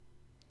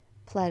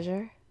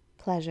Pleasure,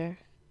 pleasure,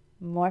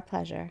 more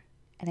pleasure,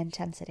 and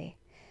intensity.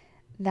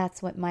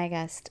 That's what my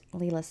guest,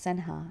 Leela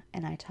Sinha,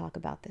 and I talk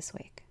about this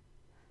week.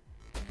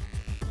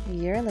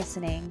 You're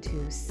listening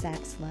to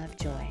Sex, Love,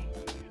 Joy,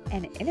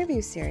 an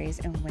interview series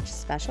in which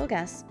special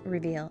guests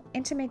reveal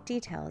intimate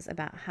details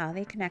about how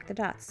they connect the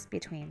dots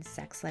between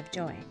sex, love,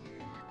 joy.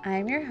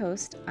 I'm your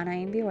host,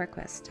 Anaim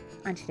Bjorkquist.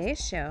 On today's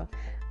show,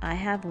 I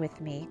have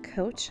with me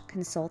coach,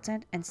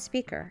 consultant, and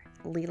speaker,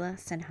 Leela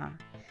Sinha.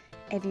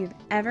 If you've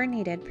ever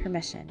needed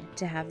permission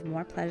to have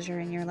more pleasure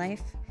in your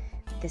life,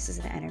 this is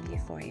the interview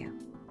for you.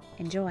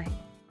 Enjoy.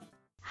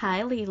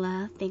 Hi,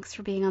 Leela. Thanks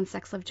for being on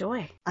Sex, Love,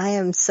 Joy. I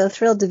am so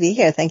thrilled to be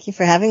here. Thank you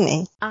for having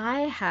me. I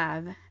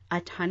have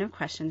a ton of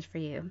questions for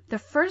you. The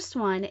first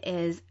one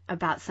is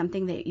about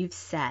something that you've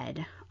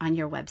said on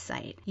your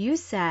website. You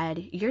said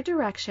your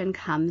direction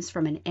comes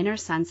from an inner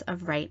sense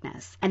of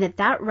rightness, and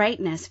that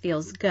rightness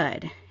feels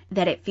good,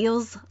 that it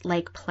feels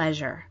like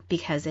pleasure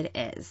because it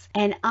is.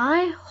 And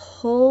I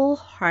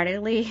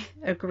wholeheartedly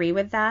agree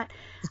with that.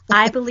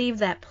 I believe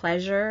that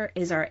pleasure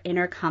is our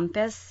inner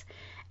compass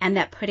and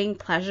that putting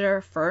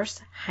pleasure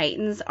first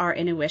heightens our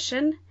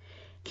intuition.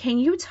 Can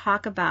you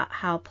talk about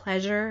how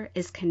pleasure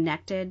is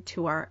connected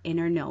to our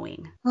inner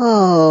knowing?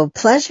 Oh,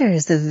 pleasure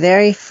is the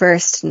very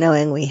first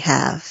knowing we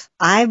have.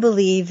 I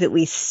believe that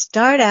we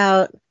start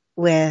out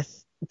with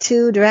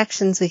two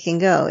directions we can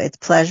go. It's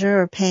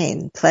pleasure or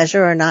pain,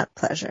 pleasure or not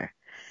pleasure.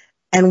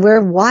 And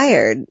we're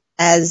wired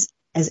as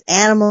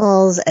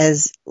animals,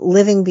 as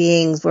living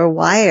beings, we're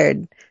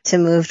wired to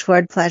move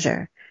toward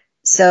pleasure.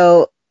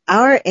 So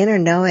our inner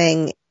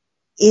knowing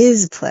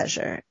is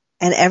pleasure,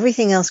 and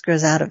everything else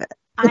grows out of it.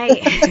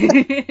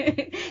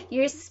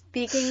 You're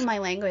speaking my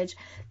language.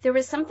 There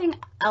was something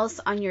else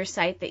on your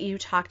site that you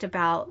talked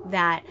about,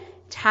 that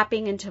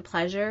tapping into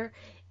pleasure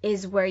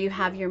is where you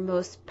have your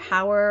most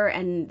power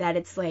and that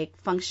it's like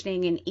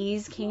functioning in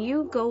ease. Can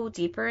you go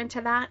deeper into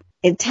that?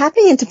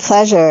 Tapping into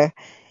pleasure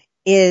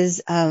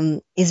is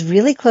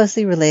really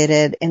closely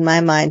related in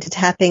my mind to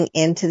tapping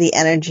into the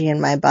energy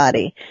in my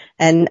body.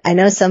 And I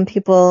know some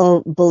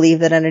people believe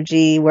that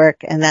energy work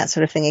and that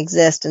sort of thing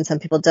exists, and some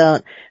people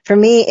don't. For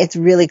me, it's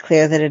really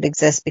clear that it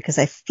exists because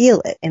I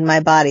feel it in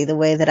my body, the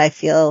way that I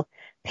feel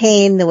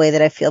pain, the way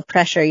that I feel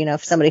pressure. You know,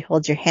 if somebody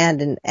holds your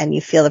hand and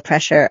you feel the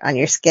pressure on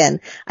your skin,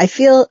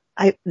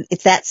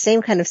 it's that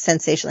same kind of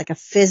sensation, like a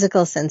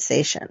physical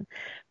sensation.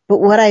 But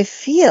what I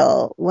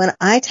feel when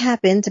I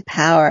tap into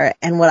power,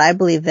 and what I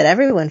believe that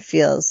everyone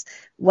feels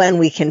when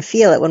we can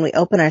feel it, when we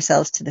open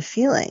ourselves to the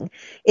feeling,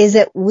 is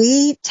that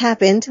we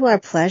tap into our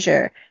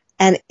pleasure,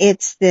 and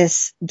it's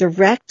this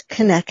direct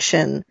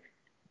connection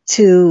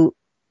to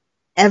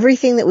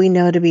everything that we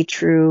know to be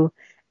true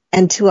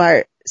and to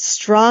our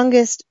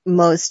strongest,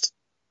 most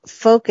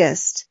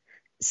focused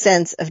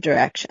sense of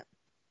direction.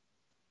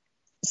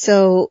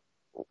 So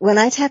when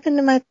I tap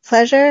into my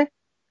pleasure,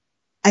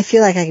 I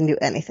feel like I can do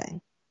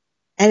anything.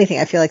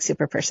 I feel like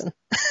super person.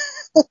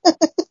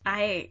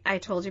 I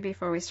told you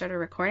before we started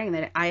recording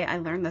that I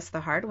learned this the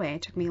hard way.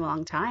 It took me a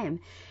long time.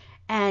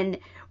 And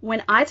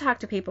when I talk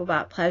to people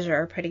about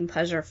pleasure, putting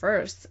pleasure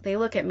first, they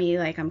look at me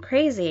like I'm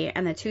crazy.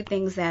 And the two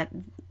things that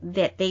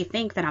they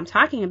think that I'm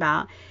talking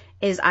about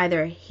is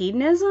either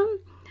hedonism,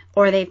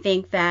 or they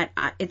think that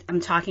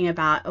I'm talking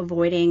about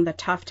avoiding the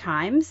tough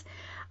times.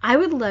 I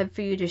would love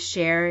for you to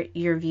share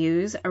your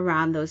views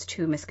around those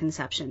two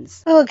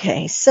misconceptions.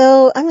 Okay,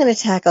 so I'm going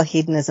to tackle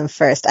hedonism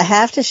first. I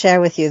have to share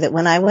with you that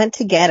when I went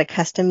to get a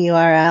custom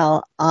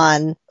URL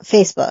on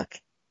Facebook,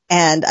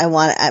 and I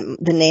want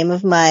the name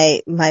of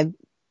my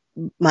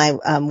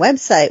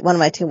website, one of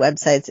my two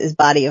websites is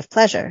Body of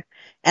Pleasure.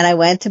 And I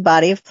went to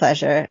Body of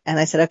Pleasure and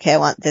I said, okay, I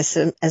want this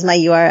as my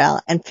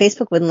URL, and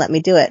Facebook wouldn't let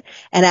me do it.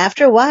 And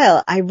after a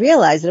while, I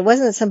realized it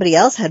wasn't that somebody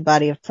else had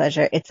Body of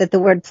Pleasure. It's that the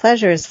word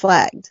pleasure is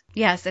flagged.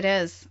 Yes, it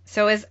is.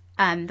 So is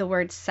the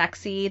word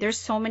sexy. There's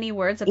so many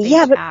words that they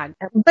tag.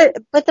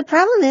 But the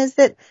problem is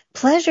that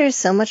pleasure is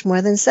so much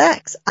more than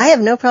sex. I have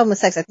no problem with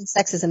sex. I think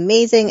sex is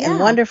amazing and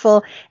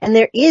wonderful. And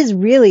there is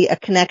really a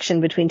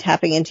connection between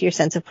tapping into your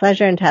sense of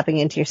pleasure and tapping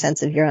into your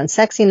sense of your own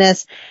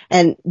sexiness,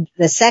 and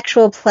the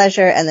sexual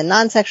pleasure and the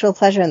non-sexual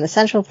pleasure and the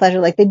sensual pleasure.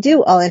 Like, they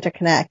do all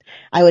interconnect.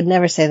 I would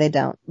never say they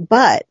don't.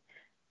 But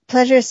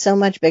pleasure is so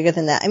much bigger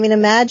than that. I mean,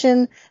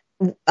 imagine,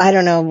 I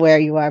don't know where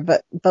you are,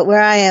 but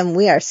where I am,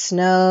 we are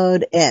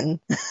snowed in.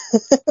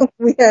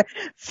 We are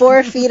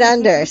 4 feet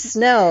under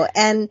snow.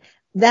 And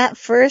that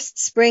first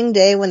spring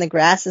day when the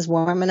grass is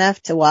warm enough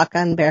to walk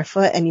on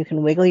barefoot and you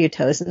can wiggle your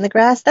toes in the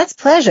grass, that's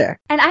pleasure.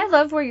 And I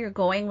love where you're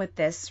going with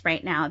this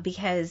right now,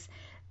 because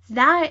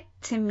that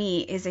to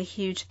me is a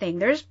huge thing.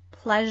 There's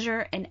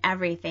pleasure in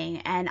everything.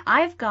 And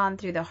I've gone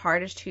through the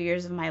hardest 2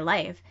 years of my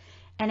life.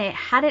 And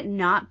had it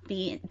not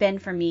been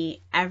for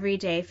me every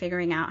day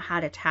figuring out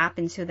how to tap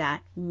into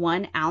that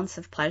 1 ounce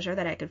of pleasure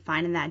that I could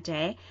find in that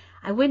day,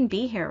 I wouldn't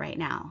be here right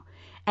now.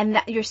 And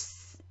that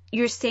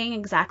you're saying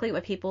exactly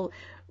what people,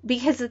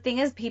 because the thing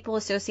is, people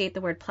associate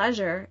the word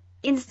pleasure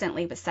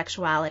instantly with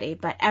sexuality,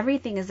 but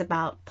everything is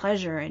about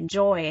pleasure and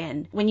joy.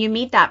 And when you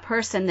meet that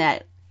person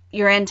that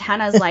your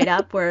antennas light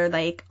up where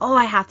like, oh,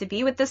 I have to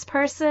be with this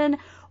person,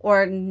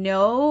 or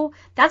no.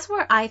 That's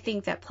where I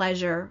think that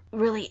pleasure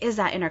really is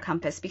that inner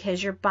compass,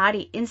 because your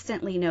body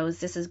instantly knows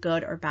this is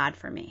good or bad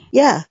for me.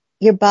 Yeah.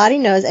 Your body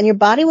knows, and your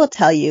body will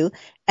tell you.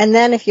 And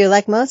then if you're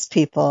like most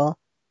people,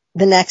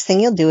 the next thing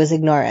you'll do is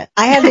ignore it.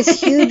 I have this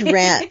huge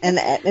rant, and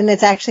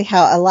it's actually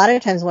how a lot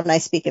of times when I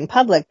speak in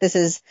public, this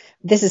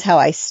is how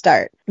I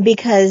start,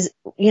 because,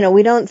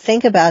 we don't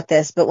think about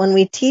this, but when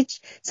we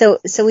teach, so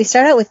we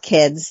start out with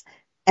kids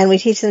and we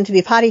teach them to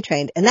be potty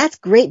trained, and that's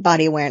great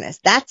body awareness.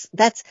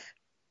 That's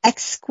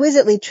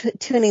exquisitely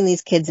tuning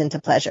these kids into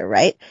pleasure,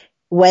 right?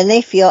 When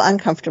they feel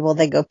uncomfortable,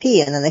 they go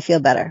pee and then they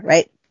feel better,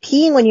 right?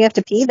 Peeing when you have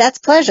to pee, that's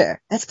pleasure.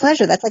 That's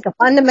pleasure. That's like a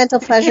fundamental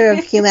pleasure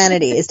of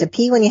humanity, is to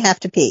pee when you have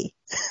to pee.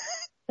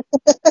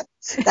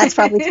 That's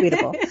probably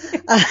tweetable.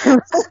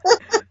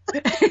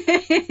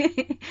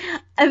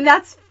 And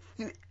that's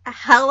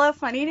hella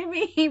funny to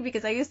me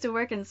because I used to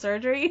work in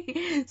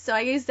surgery, so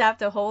I used to have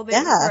to hold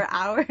it for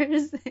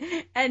hours,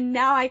 and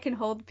now I can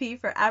hold pee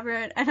forever,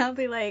 and I'll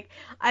be like,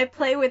 I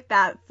play with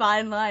that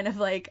fine line of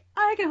like,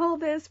 I can hold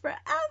this forever.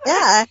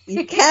 Yeah,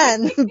 you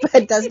can,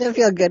 but doesn't it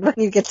feel good when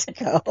you get to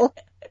go?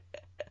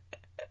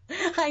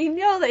 I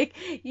know, like,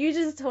 you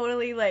just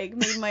totally, like,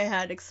 made my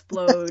head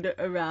explode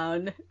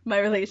around my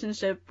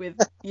relationship with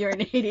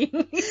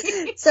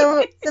urinating.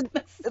 So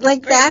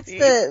like, that's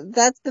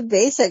the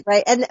basic,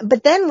 right?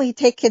 But then we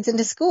take kids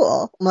into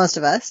school, most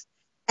of us.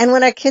 And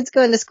when our kids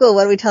go into school,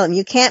 what do we tell them?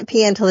 You can't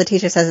pee until the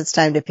teacher says it's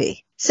time to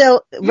pee.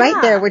 So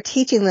right there, we're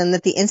teaching them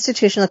that the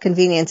institutional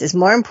convenience is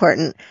more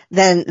important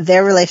than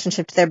their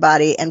relationship to their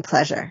body and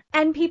pleasure.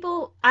 And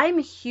I'm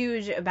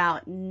huge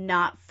about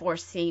not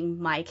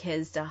forcing my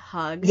kids to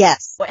hug.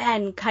 Yes.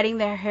 And cutting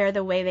their hair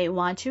the way they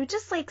want to.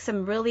 Just like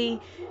some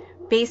really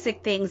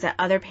basic things that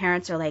other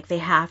parents are like, they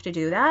have to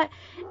do that.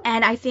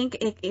 And I think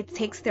it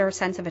takes their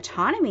sense of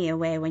autonomy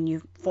away when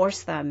you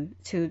force them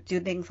to do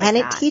things like that. And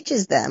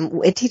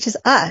it teaches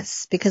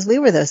us, because we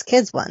were those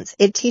kids once,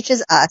 it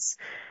teaches us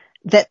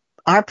that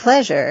our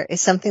pleasure is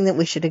something that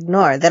we should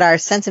ignore, that our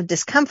sense of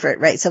discomfort,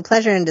 right? So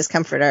pleasure and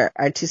discomfort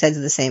are two sides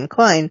of the same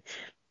coin.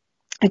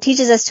 It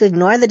teaches us to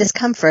ignore the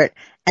discomfort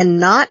and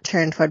not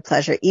turn toward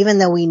pleasure, even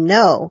though we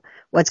know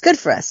what's good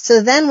for us.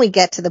 So then we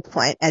get to the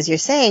point, as you're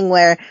saying,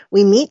 where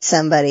we meet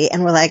somebody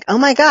and we're like, oh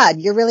my God,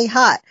 you're really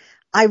hot.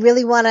 I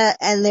really want to,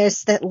 and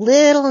there's that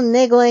little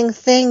niggling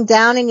thing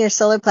down in your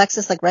solar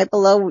plexus, like right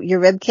below your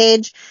rib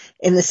cage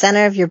in the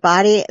center of your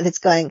body that's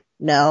going,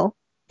 no.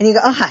 And you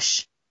go, oh,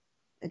 hush.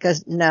 It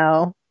goes,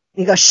 no.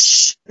 You go,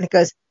 shh. And it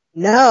goes,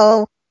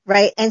 no.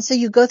 Right. And so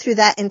you go through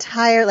that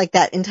entire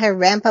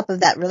ramp up of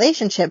that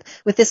relationship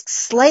with this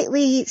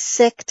slightly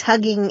sick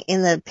tugging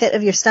in the pit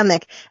of your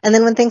stomach. And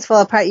then when things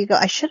fall apart, you go,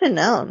 I should have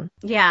known.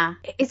 Yeah.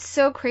 It's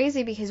so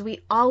crazy because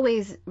we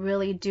always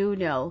really do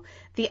know.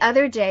 The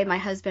other day, my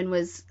husband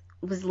was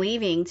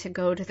leaving to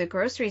go to the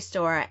grocery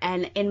store,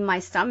 and in my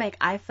stomach,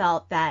 I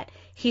felt that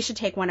he should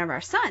take one of our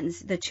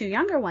sons, the two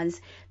younger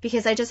ones,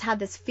 because I just had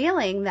this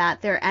feeling that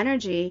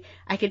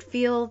I could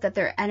feel that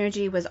their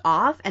energy was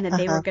off and that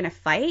they were going to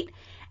fight.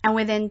 And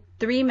within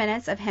 3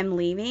 minutes of him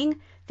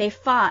leaving, they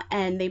fought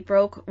and they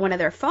broke one of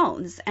their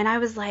phones. And I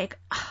was like,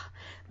 oh,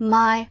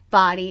 my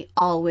body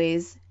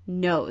always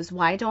knows.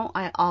 Why don't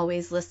I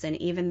always listen,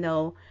 even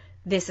though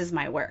this is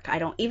my work?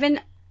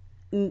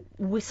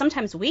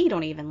 Sometimes we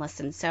don't even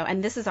listen. So,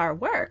 and this is our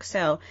work.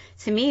 So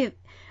to me,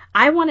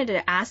 I wanted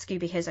to ask you,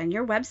 because on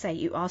your website,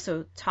 you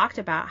also talked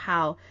about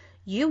how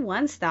you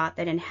once thought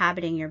that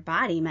inhabiting your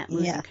body meant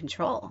losing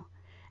control.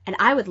 And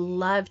I would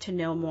love to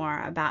know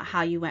more about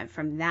how you went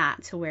from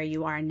that to where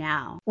you are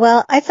now.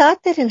 Well, I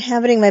thought that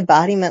inhabiting my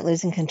body meant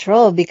losing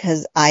control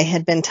because I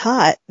had been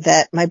taught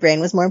that my brain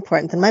was more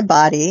important than my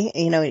body.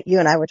 You know, you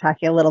and I were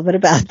talking a little bit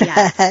about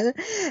that.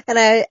 Yes. And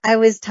I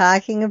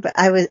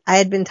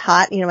had been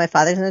taught, my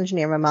father's an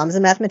engineer, my mom's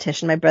a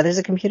mathematician, my brother's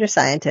a computer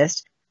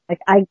scientist.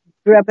 Like, I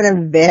grew up in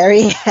a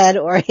very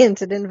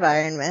head-oriented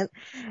environment,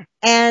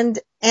 and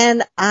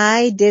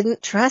I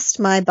didn't trust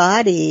my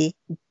body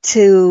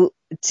to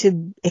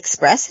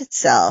express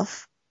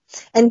itself.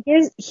 And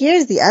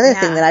here's the other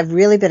thing that I've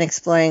really been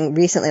exploring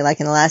recently,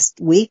 like in the last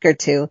week or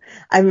two.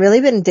 I've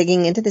really been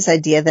digging into this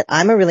idea that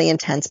I'm a really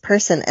intense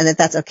person and that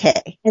that's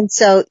okay. And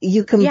so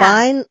you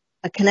combine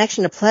a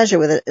connection to pleasure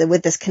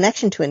with this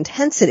connection to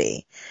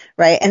intensity,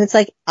 right? And it's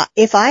like,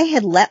 if I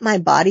had let my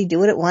body do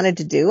what it wanted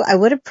to do, I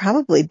would have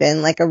probably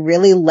been like a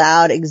really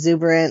loud,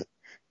 exuberant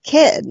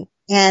kid.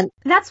 And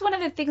that's one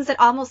of the things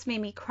that almost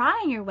made me cry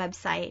on your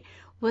website,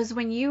 was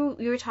when you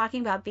were talking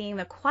about being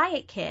the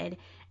quiet kid,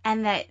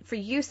 and that for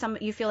you,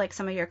 you feel like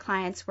some of your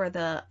clients were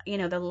the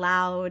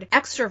loud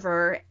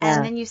extrovert.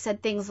 And then you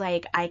said things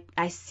like,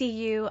 I see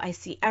you, I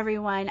see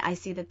everyone, I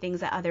see the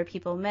things that other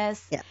people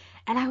miss. Yeah.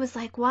 And I was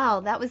like, wow,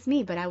 that was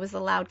me, but I was the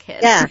loud kid.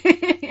 Yeah.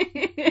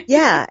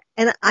 Yeah.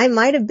 And I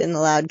might have been the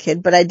loud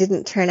kid, but I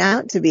didn't turn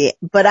out to be.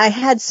 But I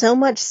had so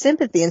much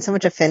sympathy and so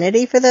much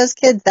affinity for those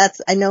kids.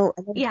 I know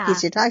the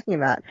piece you're talking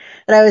about.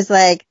 But I was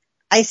like,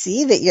 I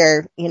see that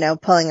you're,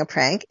 pulling a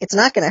prank. It's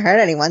not going to hurt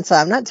anyone, so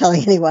I'm not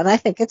telling anyone. I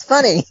think it's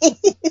funny.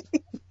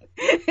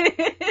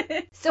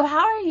 So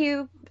how are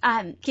you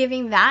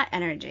giving that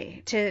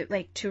energy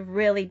to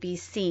really be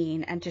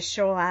seen and to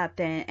show up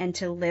and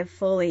to live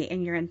fully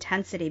in your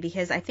intensity?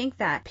 Because I think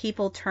that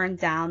people turn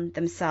down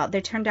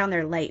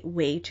their light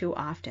way too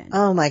often.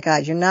 Oh my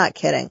God, you're not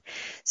kidding.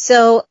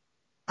 So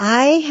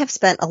I have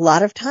spent a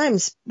lot of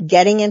times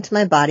getting into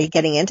my body,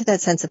 getting into that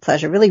sense of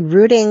pleasure, really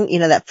rooting,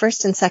 that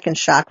first and second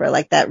chakra,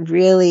 like that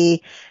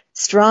really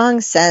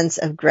strong sense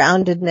of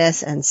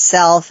groundedness and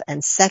self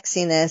and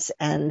sexiness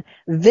and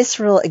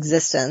visceral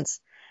existence.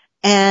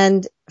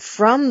 And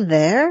from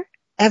there,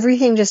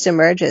 everything just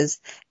emerges.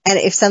 And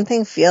if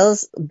something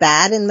feels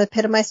bad in the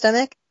pit of my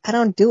stomach, I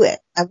don't do it.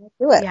 I won't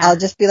do it. Yeah. I'll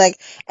just be like,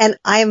 and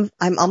I'm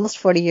almost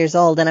 40 years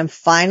old and I'm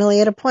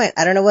finally at a point.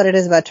 I don't know what it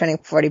is about turning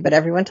 40, but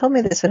everyone told me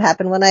this would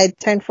happen when I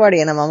turned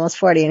 40 and I'm almost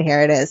 40 and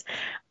here it is.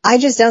 I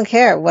just don't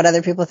care what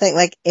other people think.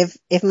 Like if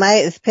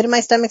the pit of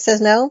my stomach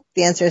says no,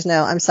 the answer is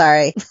no. I'm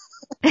sorry.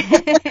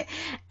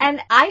 And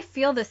I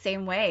feel the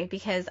same way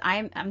because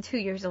I'm 2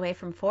 years away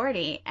from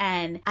 40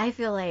 and I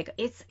feel like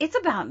it's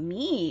about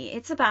me.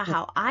 It's about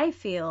how I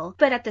feel,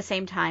 but at the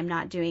same time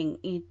not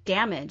doing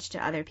damage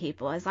to other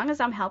people. As long as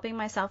I'm helping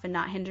myself and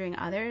not hindering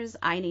others,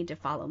 I need to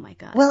follow my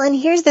gut. Well, and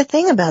here's the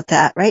thing about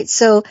that, right?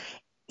 So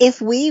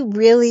if we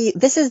really,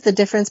 this is the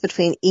difference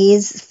between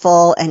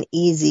easeful and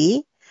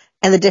easy,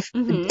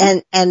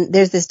 and and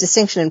there's this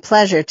distinction in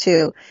pleasure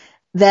too.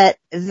 That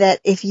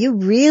if you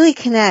really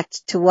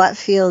connect to what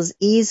feels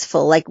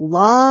easeful, like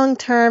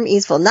long-term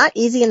easeful, not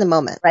easy in the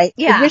moment, right?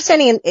 Yeah.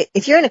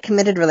 If you're in a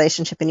committed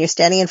relationship and you're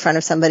standing in front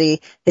of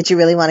somebody that you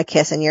really want to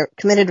kiss and your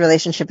committed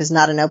relationship is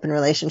not an open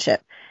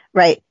relationship,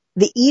 right?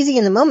 The easy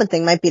in the moment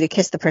thing might be to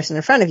kiss the person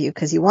in front of you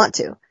because you want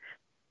to.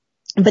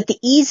 But the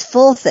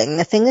easeful thing,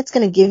 the thing that's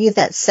going to give you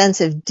that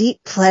sense of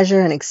deep pleasure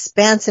and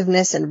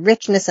expansiveness and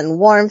richness and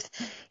warmth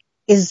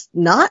is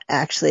not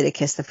actually to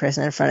kiss the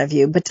person in front of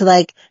you, but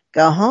to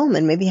go home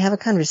and maybe have a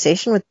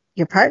conversation with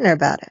your partner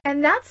about it.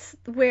 And that's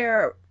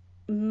where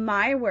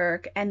my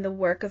work and the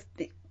work of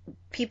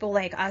people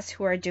like us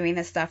who are doing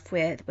this stuff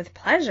with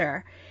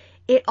pleasure,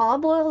 it all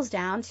boils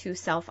down to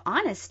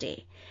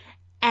self-honesty.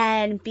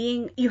 And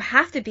you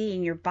have to be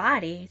in your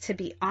body to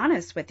be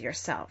honest with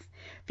yourself.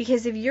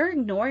 Because if you're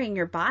ignoring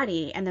your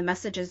body and the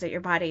messages that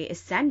your body is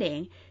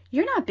sending,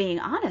 you're not being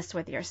honest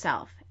with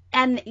yourself.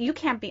 And you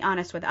can't be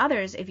honest with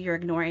others if you're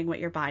ignoring what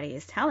your body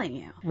is telling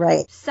you.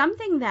 Right.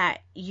 Something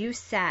that you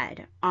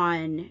said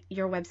on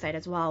your website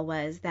as well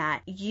was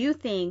that you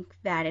think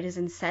that it is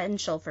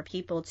essential for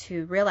people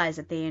to realize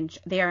that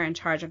they are in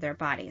charge of their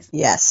bodies.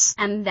 Yes.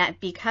 And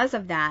that because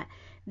of that,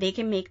 they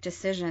can make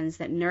decisions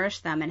that nourish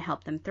them and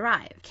help them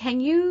thrive. Can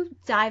you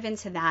dive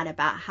into that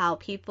about how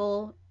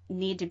people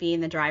need to be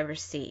in the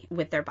driver's seat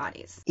with their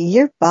bodies?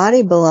 Your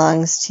body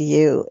belongs to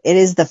you. It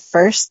is the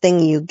first thing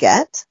you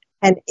get.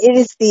 And it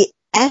is the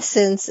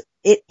essence,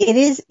 it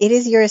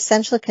is your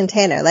essential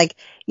container.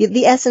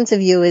 The essence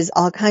of you is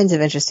all kinds of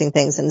interesting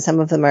things, and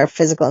some of them are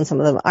physical and some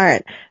of them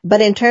aren't.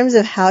 But in terms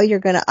of how you're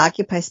going to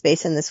occupy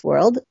space in this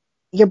world,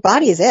 your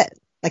body is it.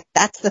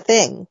 That's the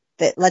thing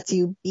that lets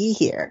you be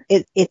here.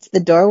 It's the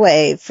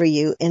doorway for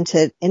you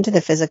into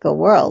the physical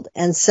world.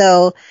 And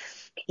so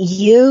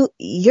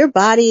your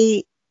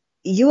body,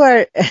 you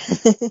are,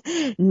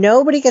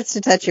 nobody gets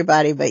to touch your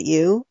body but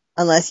you,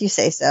 unless you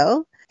say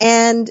so.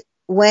 And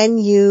when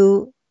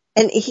you,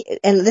 and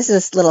this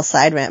is a little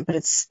side rant, but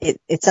it's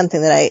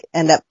something that I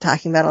end up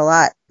talking about a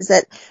lot, is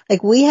that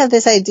we have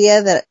this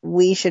idea that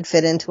we should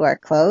fit into our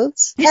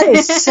clothes. That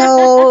is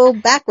so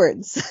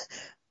backwards.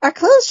 Our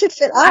clothes should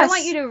fit us. I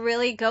want you to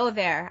really go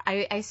there.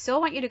 I so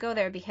want you to go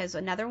there because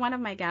another one of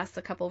my guests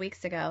a couple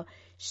weeks ago,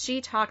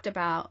 she talked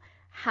about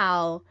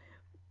how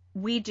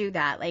we do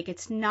that.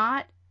 It's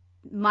not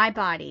my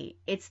body,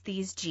 it's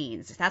these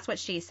jeans. That's what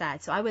she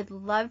said. So I would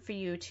love for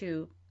you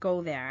to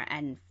go there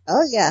and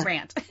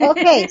rant.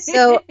 Okay,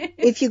 so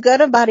if you go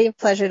to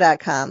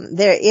bodyofpleasure.com,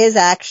 there is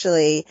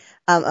actually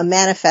a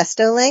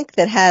manifesto link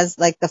that has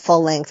the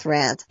full length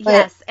rant.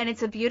 Yes, and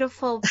it's a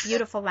beautiful,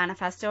 beautiful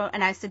manifesto,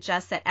 and I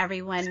suggest that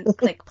everyone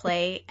click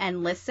play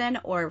and listen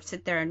or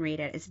sit there and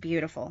read it. It's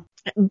beautiful.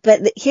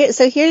 But here's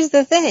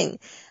the thing,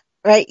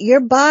 right?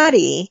 Your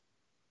body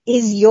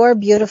is your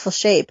beautiful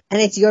shape,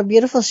 and it's your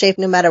beautiful shape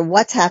no matter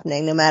what's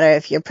happening, no matter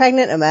if you're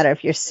pregnant, no matter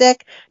if you're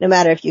sick, no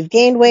matter if you've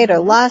gained weight or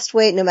lost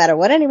weight, no matter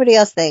what anybody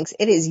else thinks,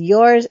 it is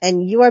yours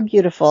and you are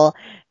beautiful,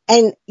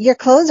 and your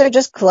clothes are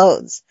just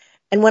clothes.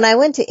 And when I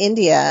went to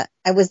India,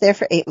 I was there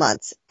for 8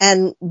 months,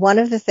 and one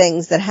of the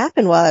things that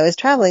happened while I was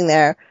traveling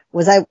there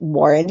was I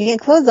wore Indian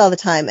clothes all the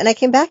time, and I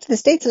came back to the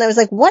States and I was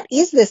like, what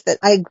is this that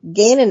I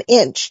gain an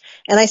inch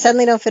and I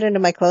suddenly don't fit into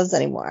my clothes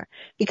anymore?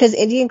 Because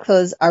Indian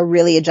clothes are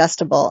really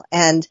adjustable,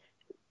 and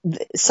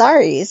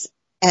saris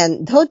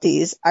and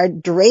dhotis are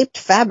draped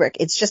fabric.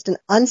 It's just an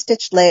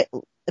unstitched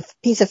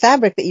piece of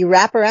fabric that you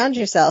wrap around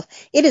yourself.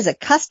 It is a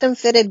custom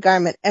fitted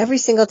garment every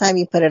single time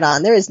you put it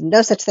on. There is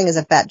no such thing as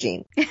a fat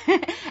jean.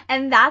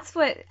 And that's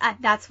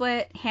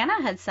what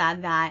Hannah had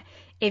said, that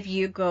if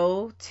you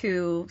go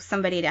to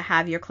somebody to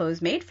have your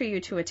clothes made for you,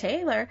 to a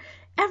tailor,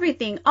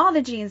 everything, all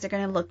the jeans are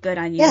going to look good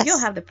on you. Yes. You'll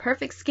have the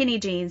perfect skinny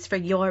jeans for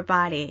your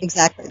body.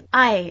 Exactly.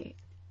 I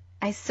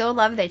so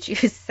love that you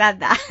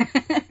said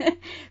that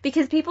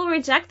because people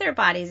reject their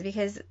bodies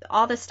because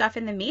all the stuff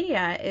in the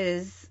media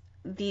is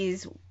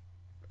these,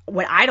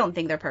 what I don't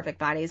think they're perfect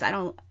bodies. I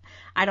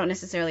don't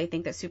necessarily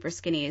think that super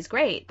skinny is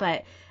great,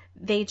 but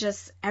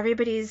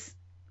everybody's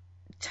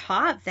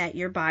taught that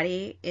your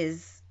body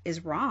is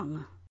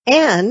wrong.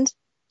 And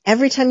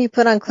every time you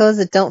put on clothes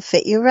that don't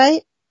fit you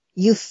right,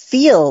 you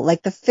feel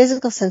like the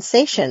physical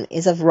sensation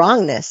is of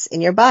wrongness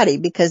in your body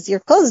because your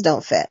clothes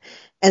don't fit.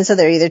 And so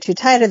they're either too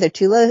tight or they're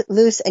too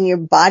loose, and your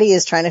body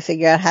is trying to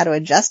figure out how to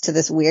adjust to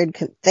this weird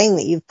thing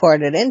that you've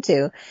poured it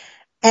into.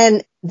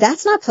 And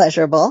that's not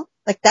pleasurable.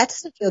 Like, that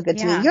doesn't feel good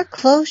to me. Your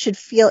clothes should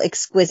feel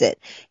exquisite.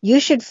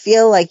 You should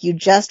feel like you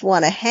just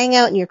want to hang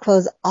out in your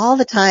clothes all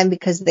the time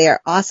because they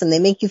are awesome. They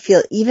make you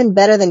feel even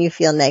better than you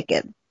feel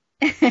naked.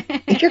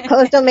 If your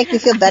clothes don't make you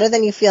feel better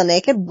than you feel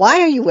naked,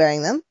 why are you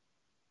wearing them?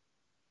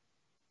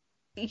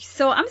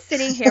 So I'm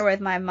sitting here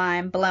with my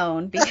mind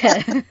blown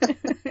because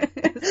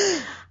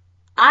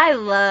I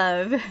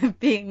love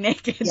being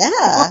naked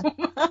so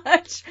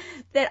much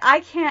that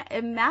I can't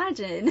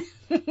imagine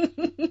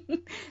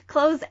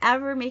clothes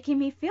ever making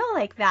me feel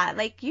like that.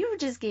 Like, you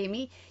gave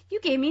me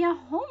a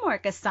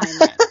homework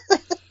assignment.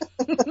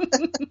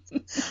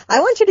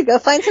 I want you to go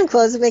find some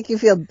clothes that make you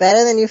feel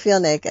better than you feel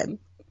naked.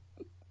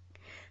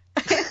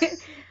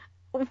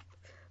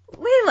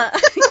 Leila,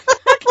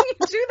 how can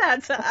you do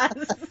that to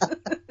us?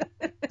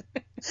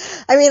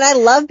 I mean, I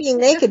love being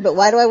naked, but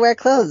why do I wear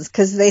clothes?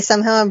 Because they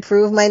somehow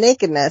improve my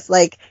nakedness.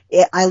 Like,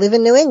 I live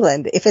in New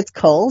England. If it's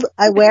cold,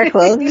 I wear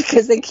clothes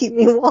because they keep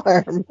me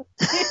warm.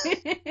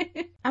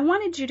 I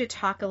wanted you to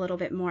talk a little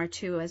bit more,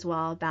 too, as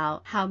well,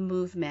 about how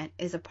movement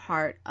is a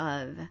part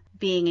of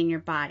being in your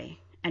body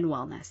and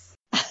wellness.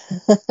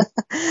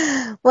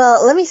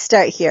 Well, let me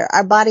start here.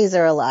 Our bodies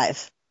are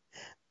alive.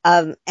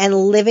 And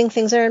living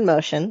things are in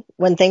motion.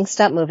 When things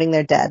stop moving,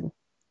 they're dead.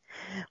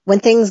 When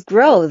things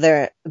grow,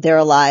 they're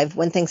alive.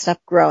 When things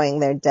stop growing,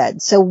 they're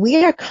dead. So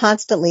we are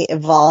constantly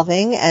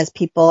evolving as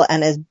people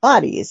and as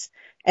bodies,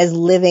 as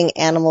living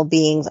animal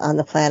beings on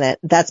the planet.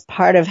 That's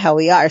part of how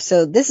we are.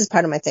 So this is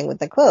part of my thing with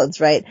the clothes,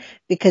 right?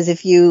 Because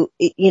if you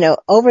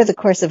over the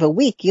course of a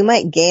week, you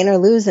might gain or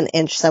lose an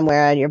inch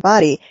somewhere on your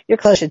body, your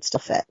clothes should still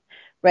fit.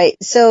 Right.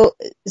 So,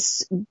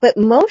 but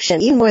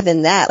motion, even more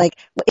than that, like,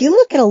 if you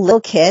look at a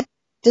little kid,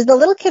 does the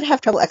little kid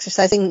have trouble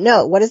exercising?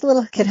 No. What does the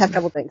little kid have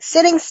trouble doing?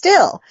 Sitting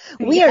still.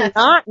 We are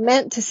not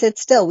meant to sit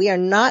still. We are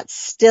not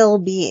still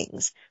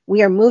beings.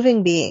 We are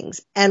moving beings.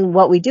 And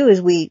what we do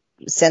is we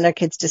send our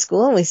kids to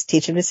school and we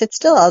teach them to sit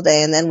still all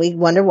day. And then we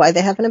wonder why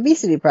they have an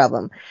obesity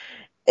problem.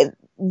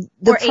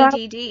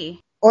 ADD.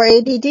 Or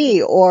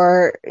ADD,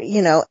 or,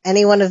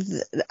 any one of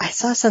I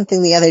saw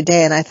something the other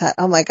day and I thought,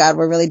 oh my God,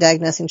 we're really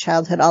diagnosing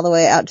childhood all the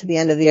way out to the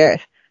end of the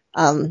earth.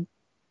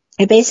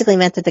 It basically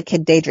meant that the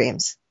kid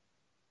daydreams.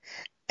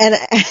 And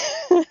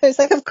I was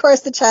like, of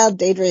course the child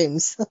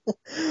daydreams.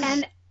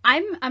 And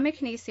I'm a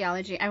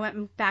kinesiology. I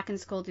went back in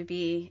school to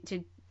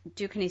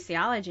do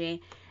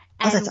kinesiology.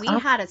 And we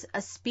had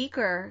a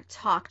speaker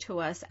talk to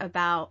us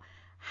about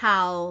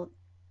how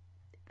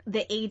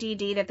the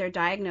ADD that they're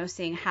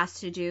diagnosing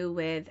has to do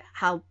with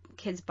how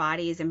kids'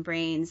 bodies and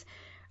brains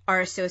are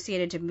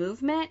associated to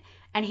movement.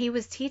 And he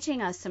was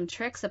teaching us some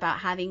tricks about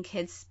having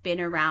kids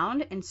spin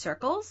around in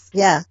circles.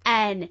 Yeah.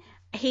 And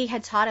he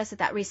had taught us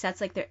that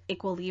resets like their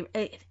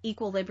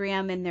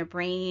equilibrium in their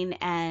brain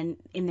and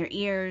in their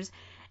ears.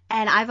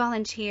 And I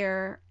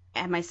volunteer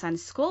at my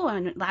son's school.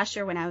 And last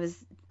year when I was,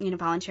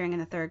 volunteering in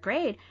the 3rd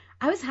grade,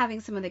 I was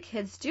having some of the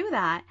kids do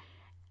that.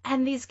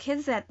 And these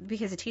kids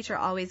because the teacher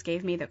always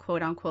gave me the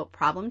quote unquote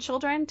problem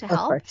children to help.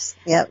 Of course.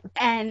 Yep.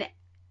 And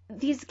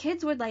these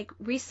kids would like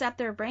reset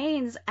their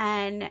brains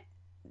and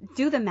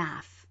do the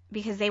math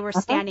because they were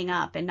standing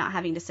up and not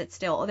having to sit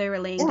still, or they were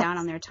laying down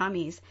on their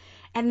tummies.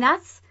 And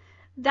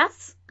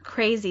that's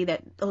crazy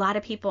that a lot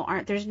of people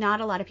there's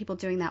not a lot of people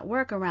doing that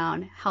work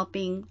around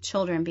helping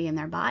children be in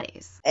their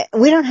bodies.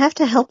 We don't have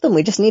to help them.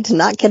 We just need to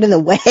not get in the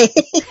way.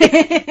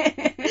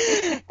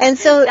 And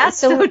so that's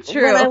so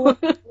true.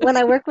 When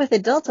I work with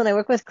adults, when I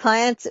work with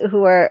clients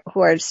who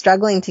are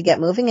struggling to get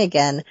moving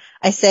again,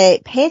 I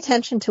say, pay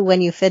attention to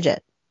when you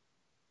fidget.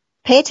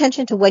 Pay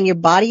attention to when your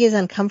body is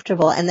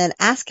uncomfortable and then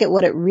ask it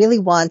what it really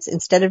wants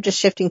instead of just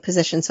shifting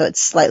position so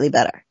it's slightly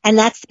better. And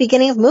that's the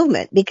beginning of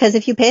movement, because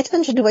if you pay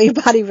attention to what your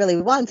body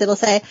really wants, it'll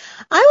say,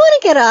 I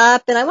want to get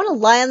up and I want to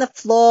lie on the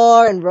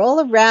floor and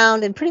roll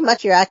around, and pretty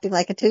much you're acting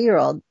like a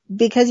 2-year-old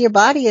because your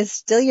body is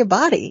still your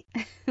body.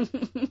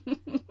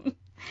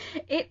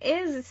 It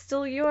is. It's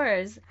still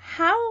yours.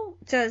 How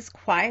does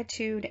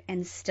quietude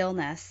and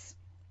stillness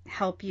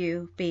help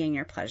you be in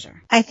your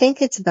pleasure? I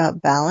think it's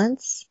about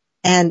balance.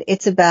 And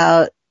it's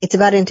about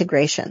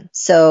integration.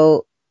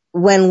 So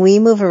when we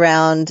move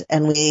around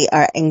and we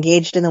are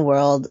engaged in the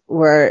world,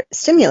 we're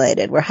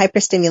stimulated. We're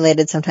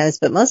hyperstimulated sometimes,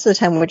 but most of the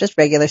time we're just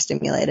regular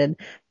stimulated.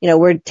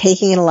 We're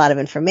taking in a lot of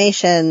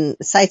information,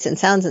 sights and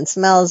sounds and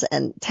smells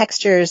and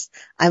textures.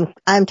 I'm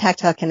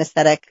tactile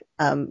kinesthetic.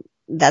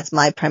 That's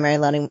my primary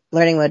learning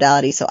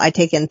modality. So I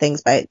take in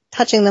things by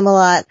touching them a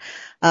lot.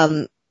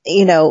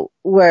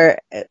 We're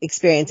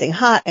experiencing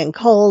hot and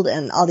cold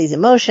and all these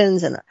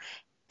emotions.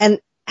 And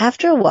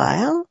after a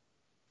while,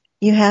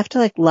 you have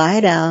to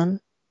lie down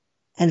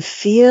and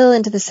feel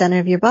into the center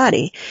of your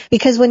body.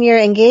 Because when you're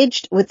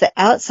engaged with the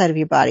outside of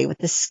your body, with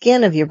the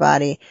skin of your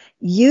body,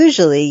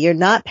 usually you're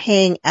not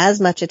paying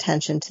as much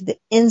attention to the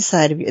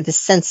inside of the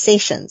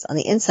sensations on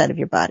the inside of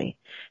your body.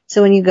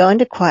 So when you go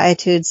into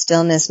quietude,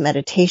 stillness,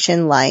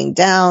 meditation, lying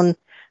down,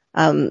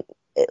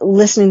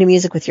 listening to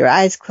music with your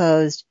eyes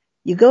closed,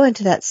 you go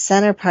into that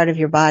center part of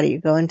your body. You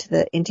go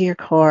into your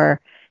core.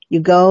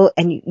 You go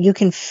and you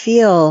can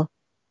feel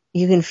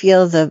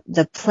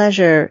the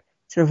pleasure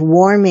sort of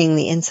warming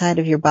the inside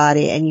of your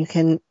body, and you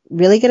can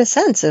really get a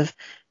sense of,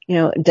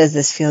 does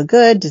this feel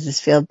good? Does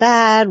this feel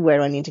bad? Where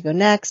do I need to go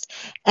next?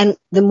 And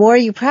the more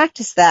you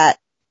practice that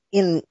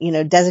in,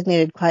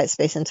 designated quiet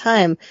space and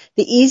time,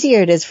 the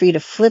easier it is for you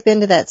to flip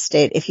into that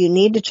state if you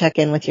need to check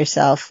in with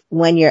yourself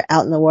when you're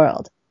out in the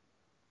world.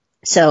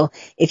 So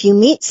if you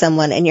meet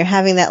someone and you're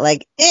having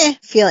that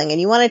feeling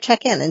and you want to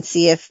check in and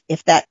see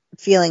if that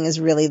feeling is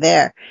really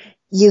there,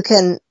 you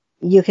can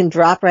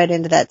drop right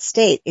into that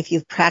state if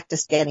you've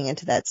practiced getting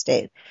into that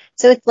state.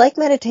 So it's like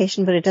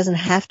meditation, but it doesn't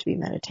have to be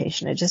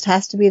meditation. It just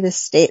has to be this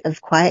state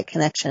of quiet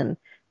connection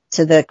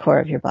to the core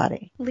of your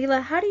body.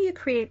 Leela, how do you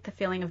create the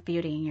feeling of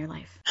beauty in your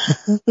life?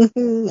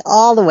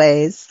 All the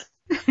ways.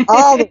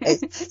 All the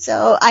ways.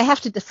 So I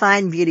have to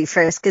define beauty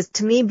first, because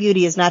to me,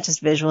 beauty is not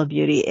just visual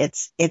beauty.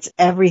 It's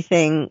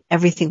everything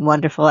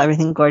wonderful,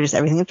 everything gorgeous,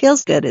 everything that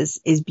feels good is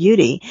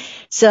beauty.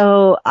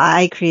 So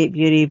I create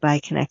beauty by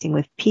connecting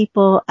with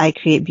people. I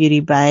create beauty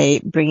by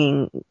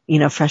bringing,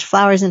 fresh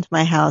flowers into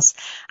my house.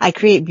 I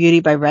create beauty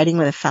by writing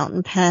with a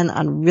fountain pen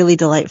on really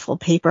delightful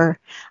paper.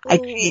 Ooh. I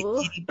create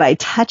beauty by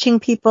touching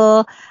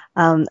people.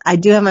 I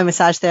do have my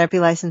massage therapy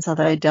license,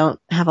 although I don't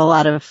have a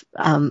lot of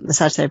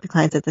massage therapy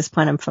clients at this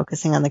point. I'm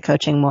focusing on the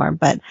coaching more,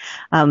 but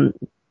I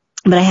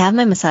have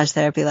my massage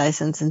therapy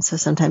license, and so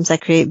sometimes I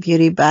create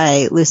beauty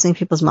by loosening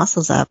people's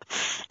muscles up,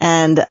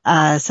 and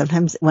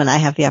sometimes when I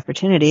have the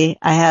opportunity,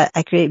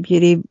 I create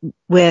beauty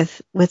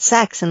with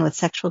sex and with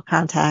sexual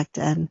contact,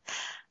 and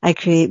I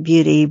create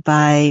beauty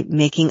by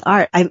making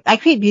art. I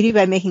create beauty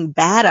by making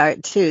bad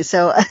art too.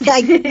 So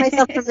I give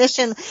myself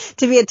permission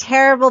to be a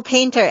terrible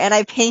painter, and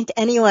I paint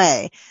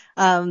anyway.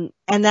 And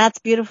that's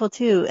beautiful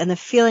too. And the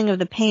feeling of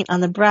the paint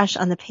on the brush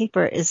on the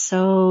paper is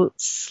so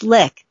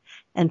slick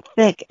and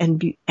thick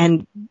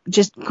and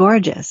just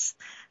gorgeous.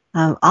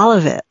 All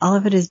of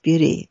it is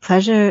beauty.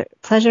 Pleasure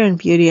and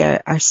beauty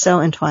are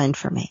so entwined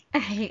for me.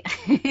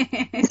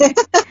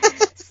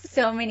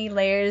 So many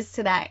layers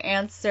to that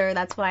answer.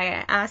 That's why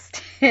I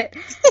asked it.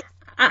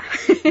 I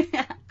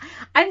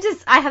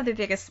have the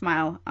biggest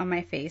smile on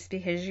my face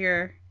because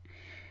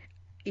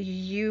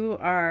you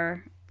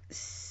are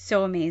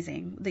so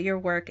amazing. Your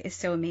work is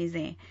so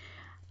amazing.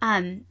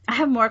 I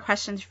have more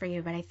questions for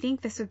you, but I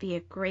think this would be a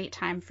great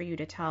time for you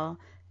to tell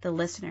the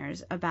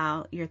listeners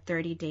about your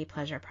 30-Day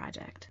Pleasure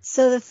Project.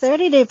 So the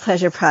 30-Day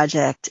Pleasure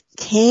Project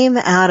came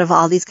out of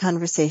all these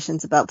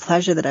conversations about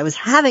pleasure that I was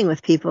having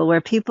with people,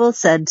 where people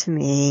said to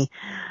me,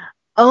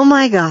 "Oh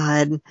my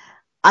God,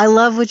 I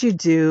love what you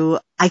do.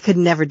 I could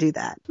never do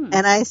that."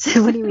 And I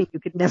said, "What do you mean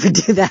you could never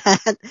do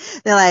that?"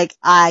 They're like,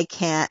 "I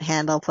can't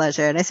handle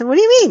pleasure." And I said, "What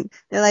do you mean?"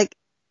 They're like,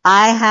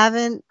 I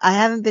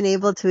haven't been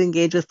able to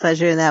engage with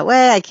pleasure in that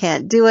way. I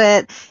can't do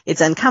it.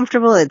 It's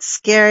uncomfortable. It's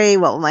scary.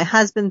 What will my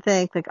husband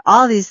think? Like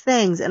all these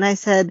things. And I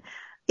said,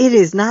 it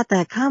is not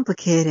that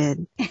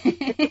complicated.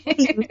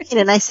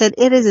 And I said,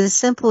 it is as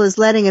simple as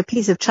letting a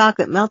piece of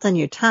chocolate melt on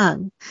your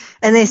tongue.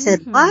 And they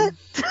said, what?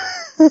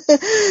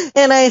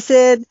 And I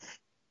said,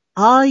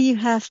 all you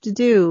have to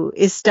do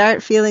is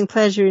start feeling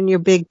pleasure in your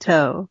big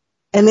toe.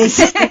 And they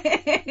said,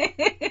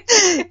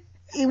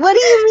 what do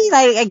you mean?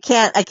 I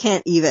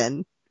can't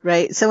even.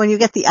 Right? So when you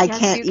get the I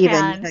can't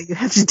even, you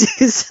have to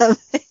do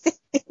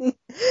something.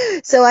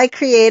 So I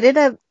created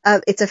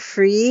it's a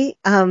free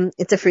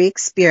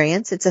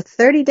experience. It's a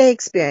 30-day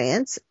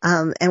experience.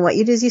 And what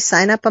you do is you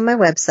sign up on my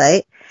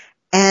website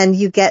and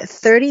you get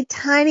 30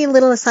 tiny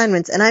little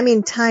assignments. And I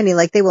mean tiny,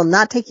 like they will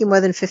not take you more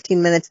than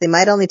 15 minutes. They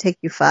might only take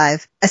you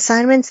 5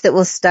 assignments that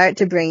will start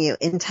to bring you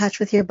in touch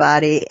with your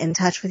body, in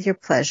touch with your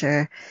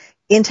pleasure,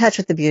 in touch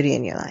with the beauty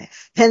in your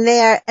life. And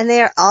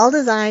they are all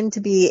designed to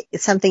be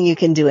something you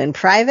can do in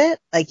private.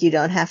 Like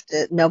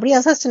nobody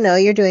else has to know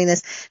you're doing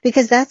this,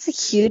 because that's a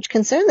huge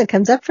concern that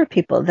comes up for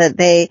people, that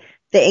they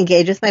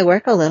engage with my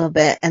work a little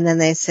bit and then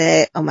they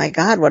say, oh my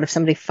God, what if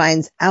somebody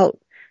finds out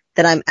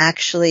that I'm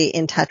actually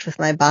in touch with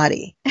my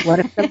body? What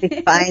if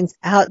somebody finds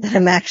out that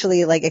I'm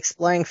actually like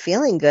exploring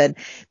feeling good?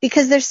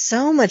 Because there's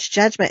so much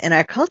judgment in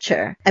our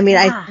culture. I mean,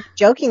 I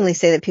jokingly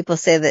say that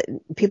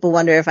people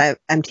wonder if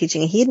I'm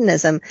teaching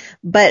hedonism,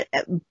 but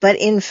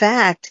in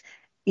fact,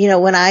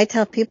 when I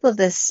tell people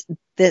this,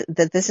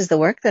 that this is the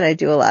work that I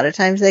do, a lot of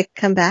times they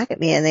come back at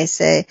me and they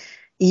say,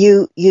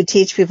 you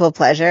teach people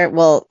pleasure.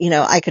 Well,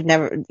 I could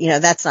never,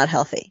 that's not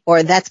healthy,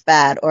 or that's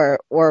bad, or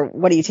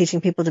what are you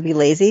teaching people to be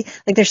lazy?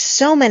 Like there's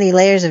so many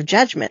layers of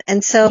judgment.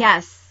 And so,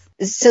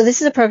 so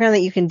this is a program that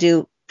you can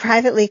do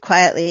privately,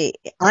 quietly,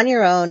 on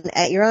your own,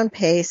 at your own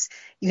pace.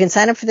 You can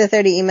sign up for the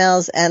 30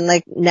 emails and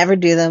like never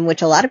do them,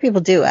 which a lot of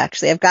people do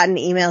actually. I've gotten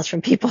emails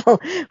from people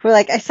who are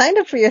like, I signed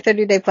up for your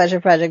 30-day pleasure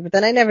project, but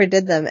then I never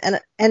did them.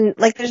 And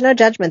like there's no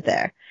judgment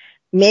there.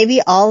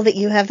 Maybe all that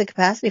you have the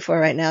capacity for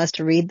right now is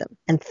to read them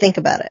and think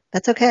about it.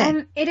 That's okay.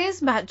 And it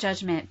is about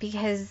judgment,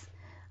 because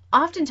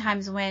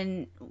oftentimes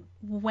when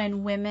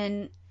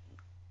women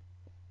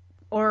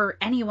or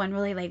anyone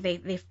really, like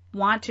they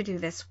want to do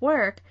this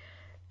work,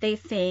 they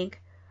think,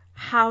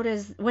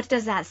 what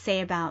does that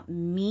say about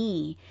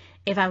me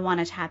if I want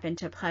to tap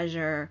into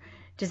pleasure?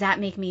 Does that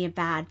make me a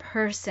bad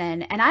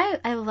person? And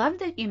I love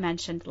that you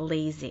mentioned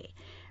lazy,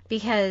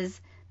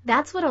 because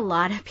that's what a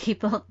lot of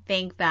people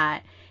think,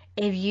 that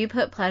if you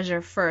put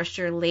pleasure first,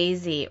 you're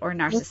lazy or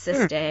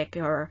narcissistic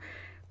or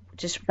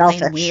just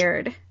plain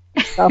weird.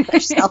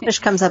 Selfish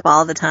comes up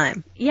all the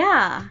time.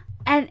 Yeah.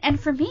 And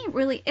for me, it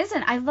really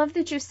isn't. I love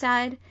that you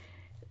said,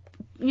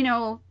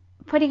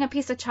 putting a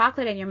piece of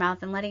chocolate in your mouth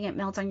and letting it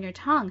melt on your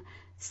tongue.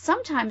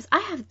 Sometimes, I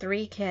have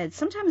 3 kids.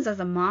 Sometimes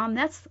as a mom,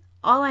 that's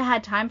all I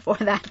had time for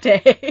that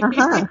day.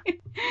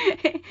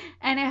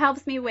 And it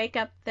helps me wake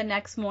up the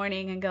next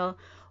morning and go,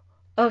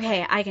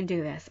 okay, I can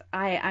do this.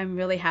 I'm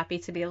really happy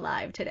to be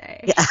alive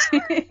today.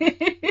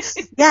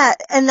 Yeah,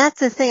 and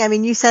that's the thing. I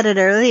mean, you said it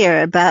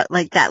earlier about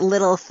like that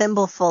little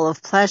thimbleful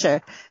of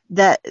pleasure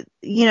that,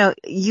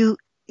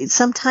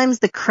 sometimes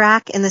the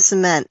crack in the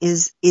cement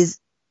is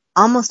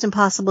almost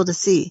impossible to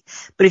see.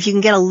 But if you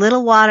can get a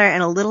little water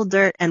and a little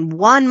dirt and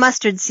one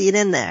mustard seed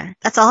in there,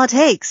 that's all it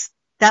takes.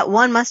 That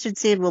one mustard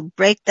seed will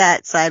break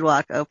that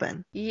sidewalk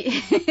open.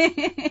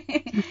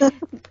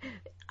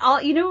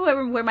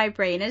 Where my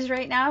brain is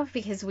right now,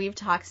 because we've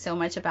talked so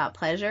much about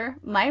pleasure,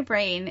 my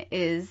brain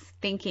is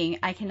thinking,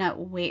 I cannot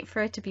wait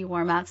for it to be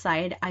warm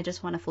outside. I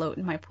just want to float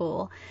in my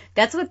pool.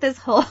 That's what this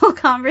whole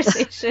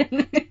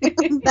conversation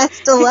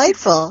that's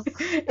delightful.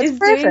 is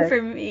doing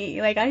for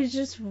me. Like, I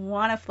just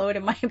want to float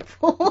in my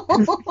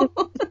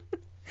pool.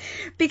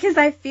 Because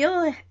I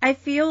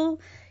feel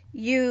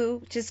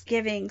you just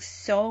giving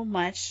so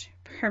much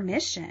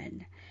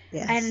permission.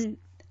 Yes. And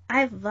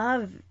I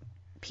love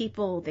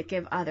people that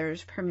give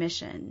others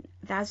permission.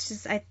 That's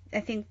just, I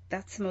think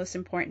that's the most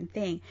important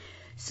thing.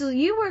 So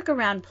you work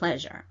around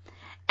pleasure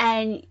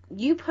and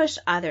you push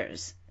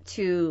others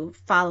to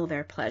follow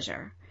their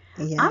pleasure.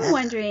 Yeah. I'm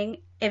wondering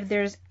if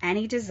there's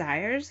any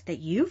desires that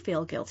you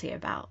feel guilty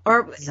about,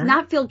 or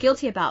not feel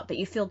guilty about, but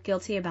you feel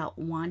guilty about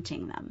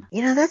wanting them.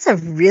 That's a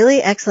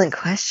really excellent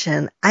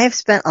question. I have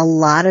spent a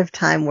lot of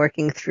time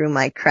working through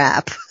my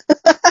crap.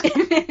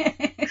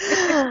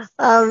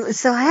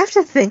 So I have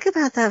to think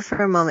about that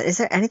for a moment. Is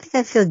there anything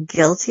I feel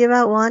guilty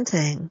about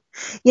wanting?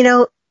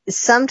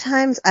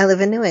 Sometimes I live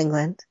in New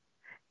England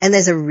and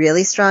there's a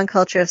really strong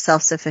culture of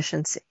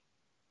self-sufficiency.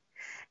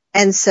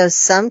 And so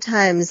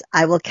sometimes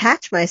I will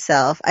catch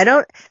myself.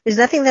 There's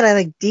nothing that I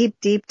like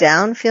deep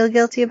down feel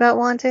guilty about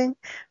wanting,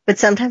 but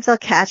sometimes I'll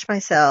catch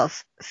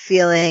myself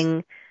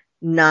feeling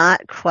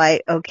not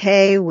quite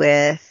okay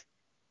with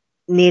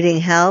needing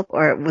help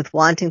or with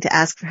wanting to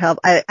ask for help.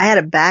 I had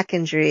a back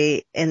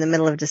injury in the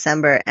middle of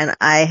December and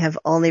I have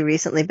only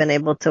recently been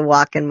able to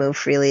walk and move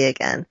freely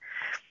again.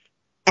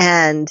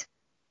 And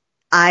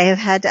I have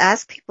had to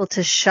ask people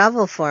to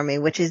shovel for me,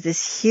 which is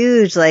this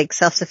huge like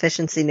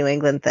self-sufficiency New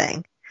England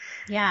thing.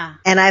 Yeah.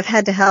 And I've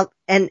had to help.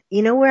 And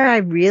where I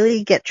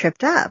really get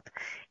tripped up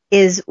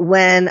is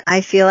when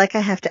I feel like I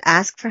have to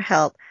ask for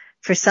help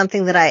for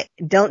something that I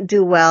don't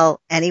do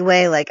well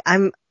anyway. Like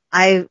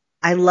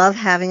I love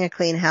having a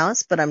clean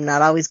house, but I'm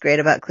not always great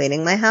about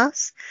cleaning my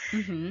house.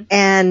 Mm-hmm.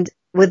 And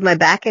with my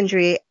back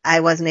injury,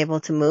 I wasn't able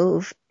to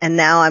move and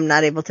now I'm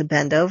not able to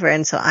bend over.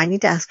 And so I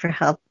need to ask for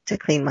help to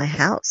clean my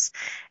house.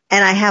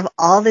 And I have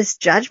all this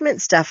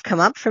judgment stuff come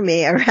up for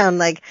me around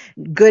like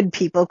good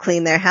people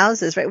clean their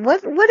houses, right?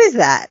 What is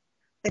that?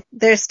 Like,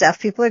 there's stuff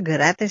people are good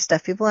at. There's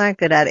stuff people aren't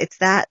good at. It's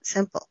that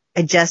simple.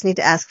 I just need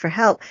to ask for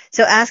help.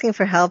 So asking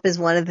for help is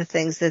one of the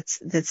things that's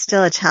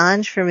still a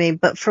challenge for me.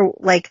 But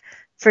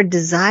for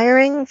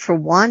desiring, for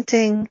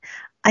wanting,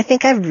 I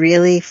think I've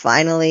really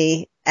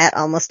finally at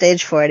almost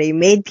age 40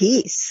 made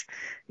peace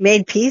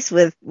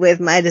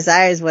with my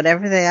desires,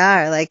 whatever they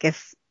are. Like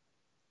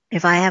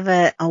if I have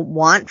a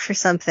want for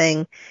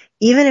something,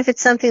 even if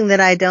it's something that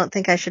I don't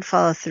think I should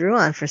follow through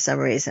on for some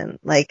reason,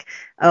 like,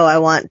 oh, I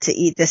want to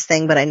eat this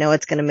thing, but I know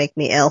it's going to make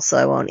me ill, so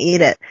I won't eat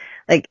it.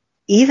 Like,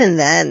 even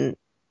then,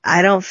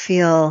 I don't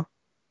feel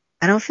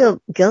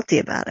guilty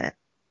about it.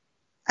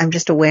 I'm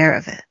just aware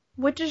of it.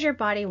 What does your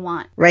body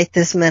want? Right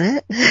this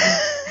minute?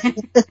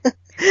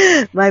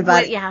 My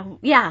body.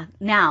 Yeah.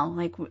 Now,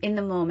 like in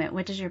the moment,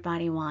 what does your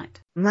body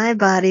want? My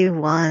body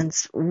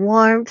wants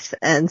warmth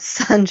and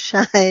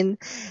sunshine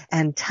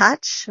and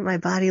touch. My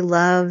body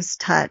loves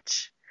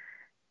touch.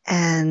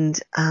 And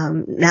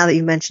now that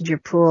you mentioned your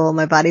pool,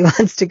 my body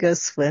wants to go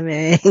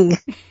swimming.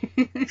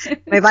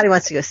 My body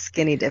wants to go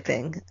skinny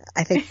dipping.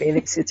 I think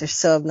bathing suits are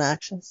so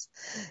obnoxious.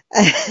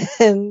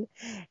 And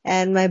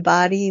my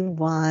body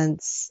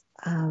wants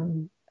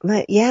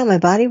my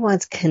body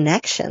wants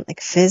connection,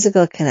 like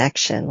physical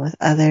connection with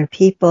other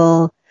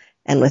people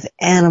and with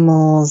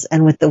animals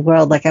and with the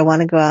world. Like I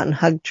want to go out and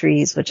hug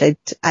trees, which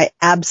I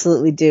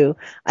absolutely do.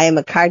 I am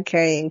a card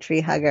carrying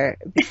tree hugger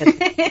because of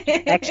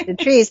connection to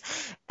trees.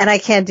 And I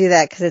can't do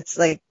that because it's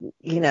like,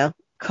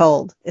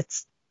 cold.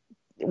 It's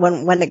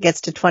when it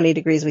gets to 20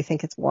 degrees, we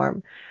think it's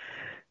warm.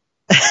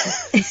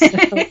 So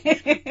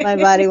my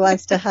body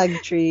wants to hug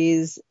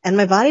trees and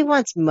my body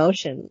wants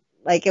motion.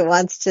 Like it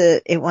wants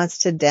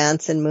to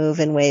dance and move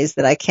in ways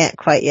that I can't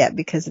quite yet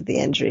because of the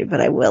injury, but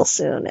I will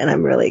soon. And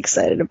I'm really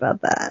excited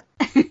about that.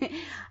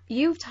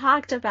 You've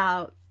talked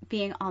about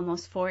being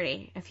almost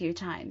 40 a few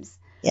times.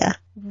 Yeah.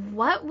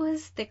 What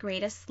was the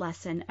greatest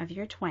lesson of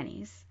your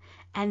 20s?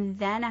 And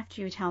then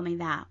after you tell me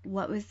that,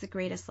 what was the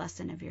greatest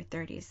lesson of your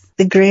 30s?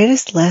 The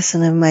greatest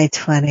lesson of my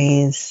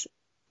 20s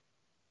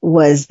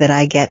was that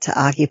I get to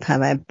occupy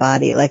my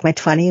body. Like my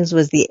 20s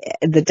was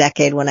the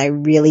decade when I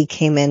really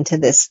came into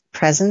this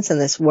presence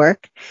and this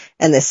work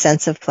and this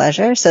sense of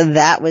pleasure. So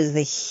that was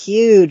the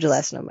huge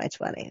lesson of my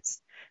 20s. It's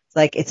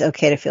like, it's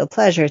okay to feel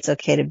pleasure. It's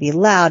okay to be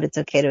loud. It's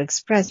okay to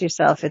express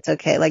yourself. It's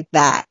okay. Like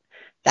that.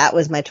 That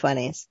was my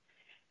 20s.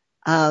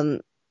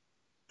 And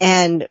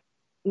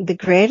the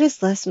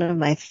greatest lesson of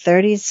my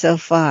 30s so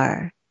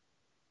far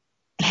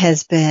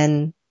has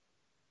been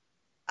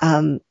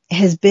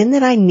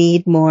that I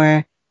need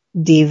more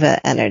diva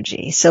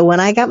energy. So when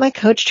I got my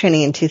coach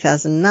training in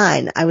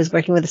 2009, I was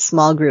working with a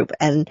small group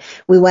and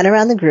we went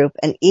around the group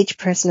and each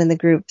person in the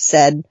group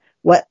said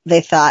what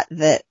they thought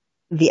that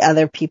the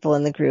other people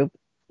in the group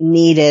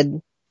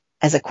needed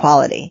as a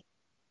quality,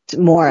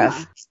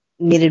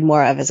 needed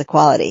more of as a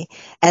quality.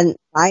 And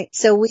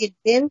so we had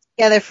been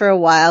together for a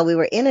while. We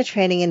were in a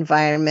training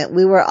environment.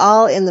 We were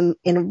all in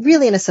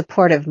a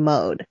supportive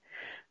mode.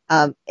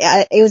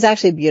 It was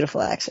actually a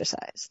beautiful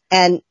exercise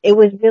and it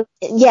was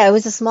it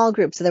was a small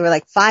group. So there were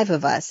like 5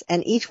 of us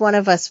and each one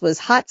of us was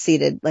hot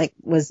seated, like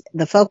was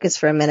the focus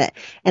for a minute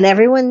and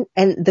everyone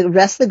and the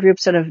rest of the group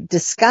sort of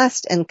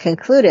discussed and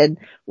concluded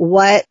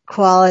what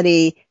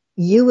quality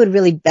you would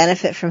really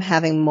benefit from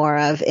having more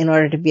of in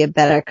order to be a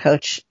better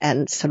coach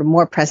and sort of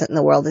more present in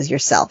the world as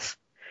yourself.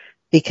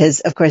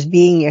 Because of course,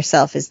 being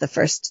yourself is the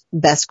first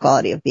best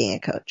quality of being a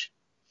coach.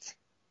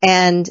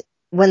 And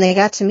when they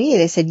got to me,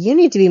 they said, you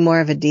need to be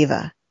more of a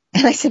diva.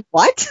 And I said,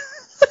 what?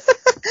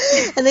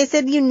 And they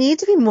said, you need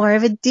to be more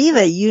of a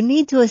diva. You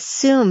need to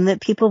assume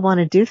that people want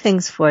to do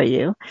things for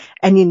you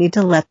and you need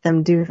to let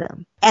them do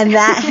them. And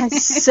that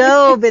has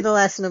so been the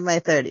lesson of my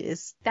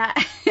 30s.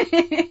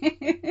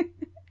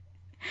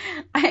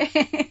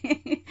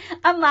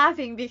 I'm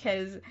laughing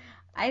because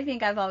I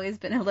think I've always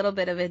been a little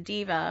bit of a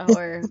diva,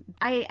 or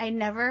I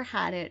never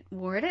had it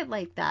worded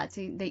like that,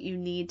 so that you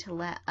need to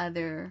let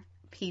other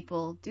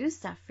people do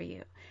stuff for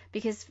you.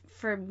 Because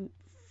for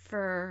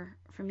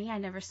me, I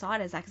never saw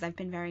it as that because I've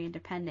been very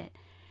independent.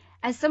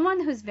 As someone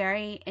who's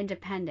very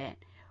independent,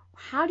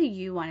 how do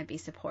you want to be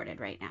supported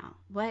right now?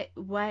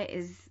 What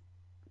is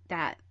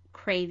that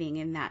craving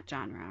in that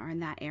genre or in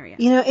that area?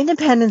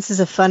 Independence is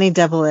a funny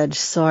double-edged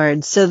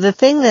sword. So the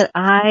thing that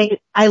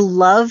I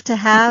love to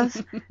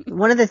have,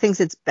 one of the things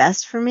that's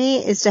best for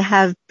me is to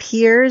have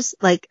peers,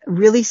 like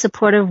really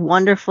supportive,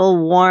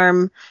 wonderful,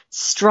 warm,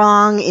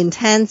 strong,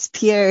 intense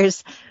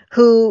peers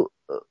who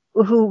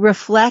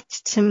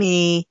reflect to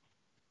me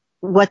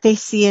what they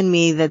see in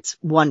me that's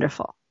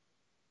wonderful.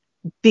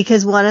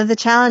 Because one of the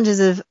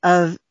challenges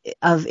of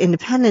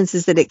independence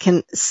is that it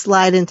can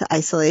slide into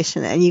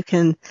isolation and you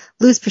can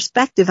lose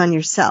perspective on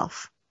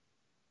yourself.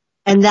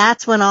 And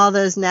that's when all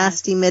those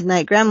nasty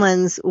midnight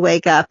gremlins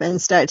wake up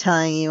and start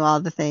telling you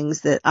all the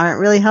things that aren't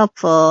really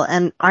helpful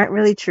and aren't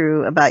really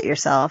true about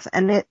yourself.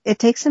 And it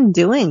takes some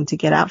doing to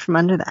get out from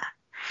under that.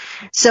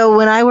 So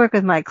when I work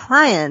with my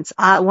clients,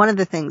 one of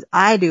the things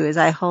I do is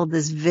I hold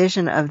this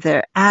vision of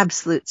their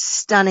absolute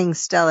stunning,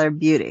 stellar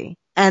beauty.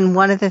 And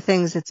one of the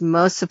things that's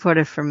most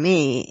supportive for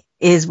me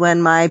is when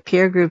my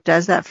peer group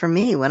does that for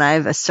me, when I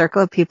have a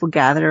circle of people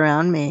gathered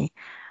around me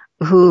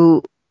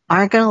who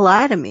aren't going to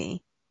lie to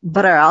me,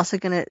 but are also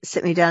going to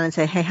sit me down and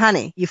say, hey,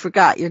 honey, you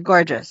forgot, you're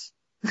gorgeous.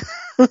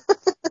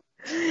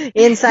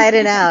 Inside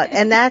and out.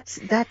 And that's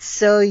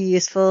so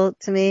useful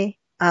to me.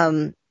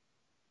 And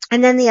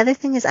then the other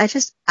thing is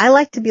I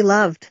like to be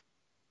loved.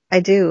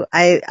 I do.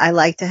 I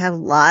like to have a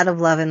lot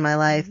of love in my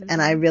life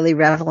and I really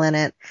revel in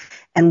it.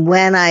 And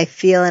when I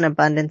feel an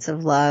abundance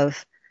of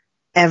love,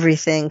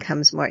 everything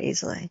comes more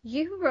easily.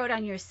 You wrote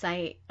on your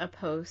site a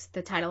post.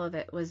 The title of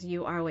it was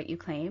You Are What You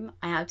Claim.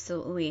 I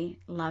absolutely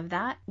love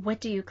that. What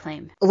do you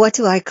claim? What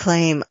do I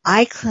claim?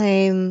 I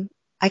claim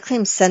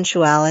claim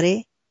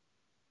sensuality,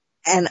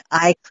 and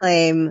I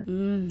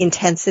claim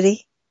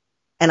intensity,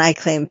 and I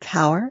claim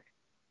power,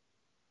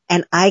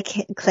 and I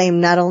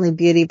claim not only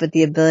beauty, but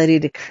the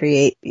ability to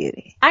create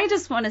beauty. I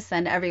just want to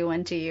send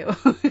everyone to you.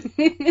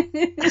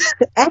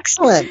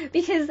 Excellent.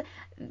 Because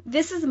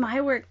this is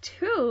my work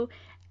too,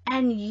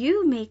 and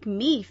you make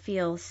me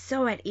feel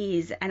so at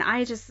ease. And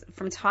I just,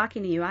 from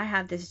talking to you, I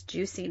have this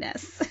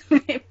juiciness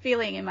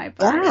feeling in my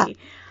body.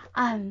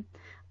 Yeah.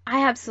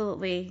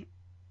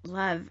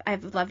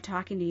 I've loved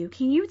talking to you.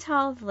 Can you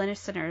tell the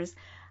listeners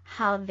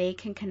how they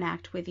can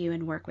connect with you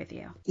and work with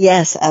you?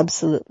 Yes,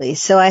 absolutely.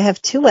 So I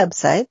have two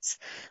websites,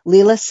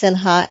 Leela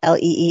Sinha,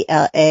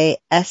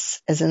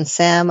 Leelas as in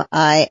Sam,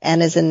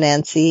 I-N as in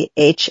Nancy,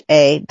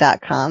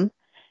 HA.com,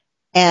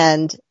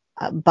 and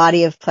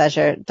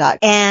bodyofpleasure.com.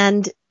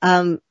 And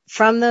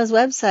from those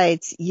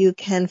websites, you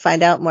can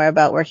find out more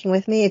about working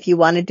with me. If you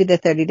want to do the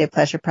 30-Day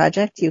Pleasure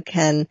Project, you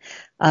can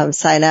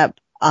sign up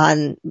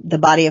on the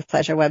Body of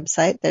Pleasure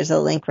website. There's a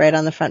link right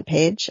on the front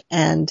page,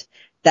 and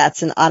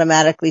that's an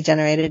automatically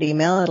generated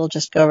email. It'll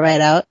just go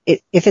right out.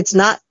 If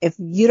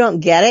you don't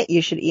get it,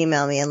 you should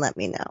email me and let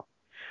me know.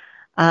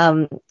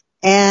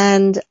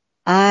 And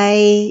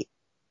I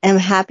am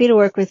happy to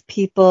work with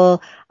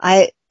people.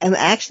 I am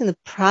actually in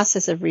the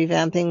process of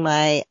revamping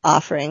my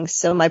offerings.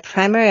 So my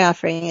primary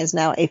offering is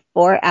now a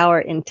 4-hour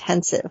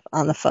intensive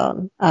on the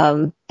phone.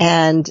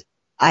 And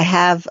I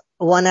have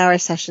 1-hour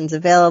sessions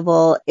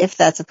available if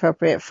that's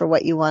appropriate for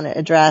what you want to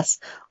address,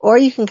 or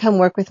you can come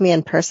work with me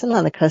in person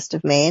on the coast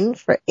of Maine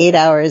for 8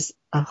 hours,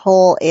 a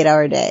whole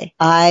 8-hour day.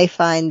 I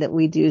find that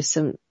we do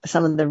some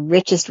of the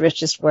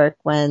richest work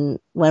when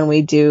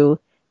we do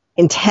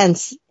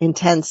intense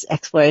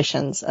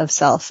explorations of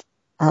self.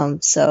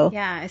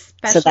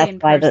 Especially in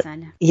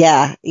person.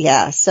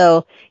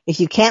 So if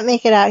you can't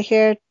make it out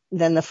here,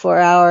 then the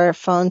 4-hour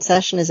phone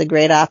session is a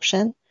great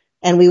option.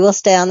 And we will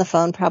stay on the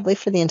phone probably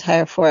for the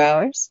entire 4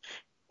 hours.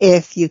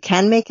 If you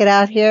can make it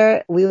out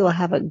here, we will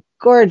have a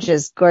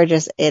gorgeous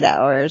 8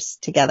 hours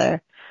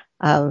together.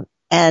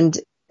 And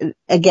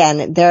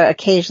again, there are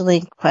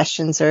occasionally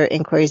questions or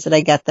inquiries that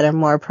I get that are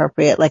more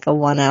appropriate, like a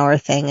 1-hour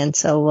thing. And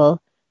so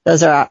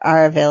those are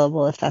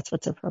available if that's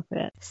what's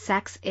appropriate.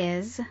 Sex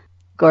is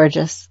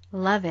gorgeous.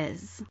 Love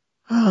is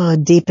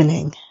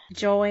deepening.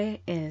 Joy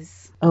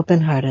is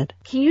open-hearted.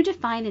 Can you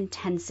define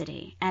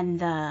intensity and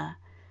the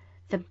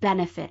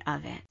benefit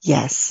of it?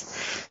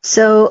 Yes.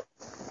 So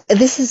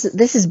this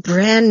is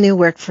brand new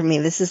work for me.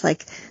 This is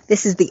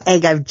the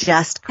egg I've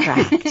just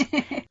cracked.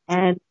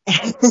 and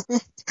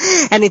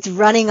it's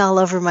running all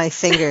over my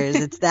fingers.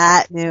 It's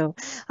that new.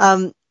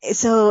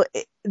 So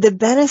the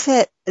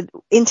benefit,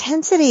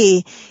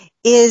 intensity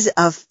is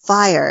of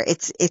fire.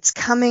 It's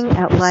coming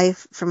at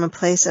life from a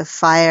place of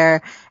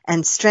fire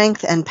and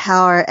strength and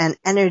power and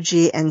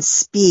energy and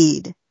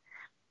speed.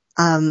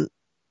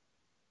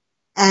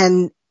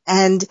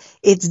 And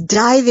it's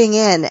diving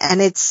in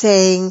and it's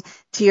saying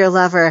to your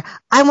lover,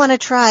 I want to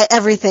try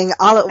everything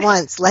all at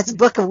once. Let's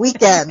book a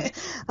weekend.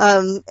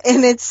 And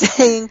it's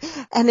saying,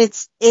 and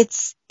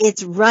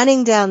it's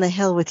running down the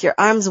hill with your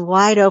arms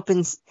wide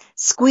open,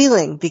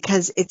 squealing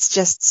because it's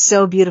just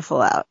so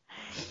beautiful out.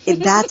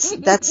 That's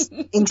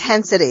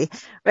intensity,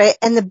 right?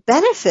 And the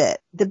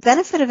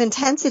benefit of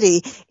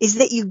intensity is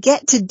that you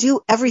get to do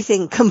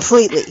everything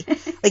completely.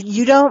 Like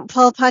you don't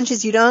pull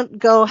punches, you don't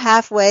go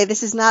halfway.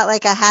 This is not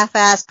like a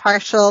half-assed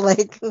partial,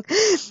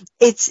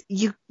 it's,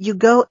 you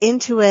go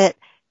into it,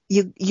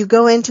 you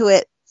go into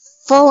it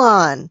full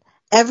on.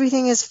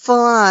 Everything is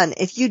full on.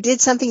 If you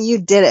did something, you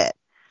did it.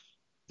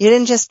 You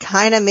didn't just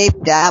kind of maybe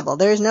dabble.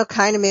 There's no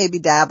kind of maybe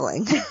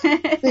dabbling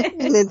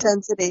in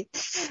intensity.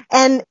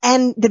 And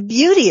the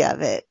beauty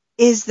of it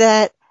is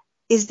that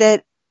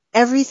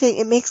everything,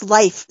 it makes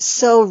life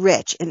so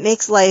rich. It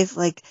makes life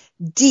like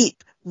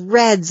deep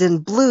reds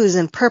and blues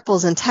and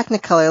purples and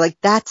technicolor. Like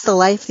that's the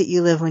life that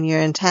you live when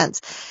you're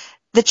intense.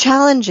 The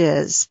challenge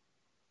is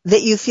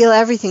that you feel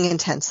everything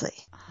intensely,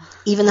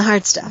 even the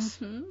hard stuff.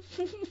 Mm-hmm.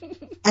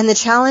 And the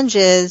challenge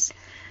is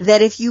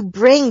that if you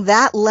bring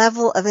that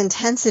level of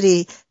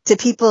intensity to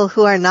people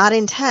who are not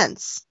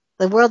intense,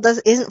 the world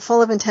isn't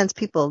full of intense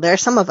people. There are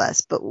some of us,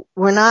 but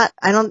we're not,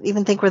 I don't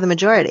even think we're the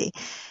majority.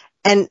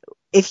 And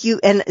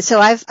so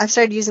I've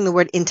started using the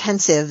word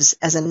intensives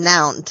as a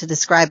noun to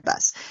describe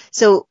us.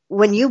 So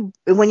when you're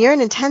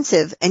an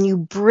intensive and you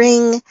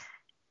bring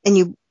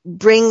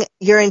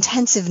your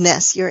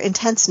intensiveness, your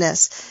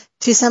intenseness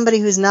to somebody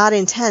who's not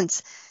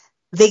intense,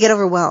 they get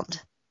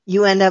overwhelmed.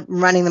 You end up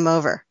running them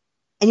over.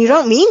 And you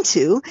don't mean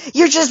to.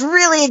 You're just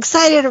really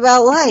excited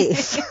about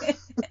life.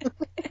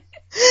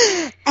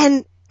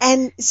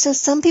 And so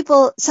some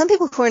people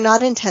who are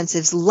not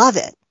intensives love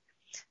it.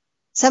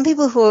 Some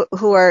people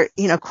who are,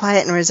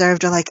 quiet and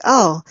reserved are like,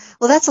 oh,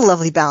 well, that's a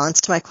lovely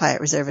balance to my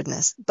quiet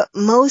reservedness. But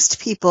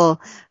most people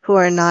who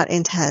are not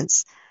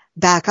intense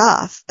back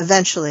off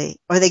eventually,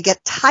 or they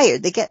get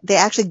tired. They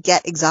actually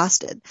get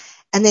exhausted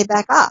and they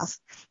back off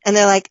and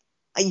they're like,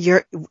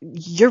 you're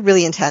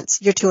really intense.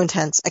 You're too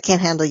intense. I can't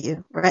handle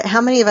you. Right?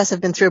 How many of us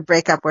have been through a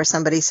breakup where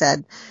somebody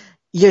said,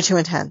 you're too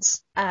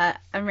intense.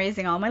 I'm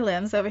raising all my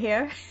limbs over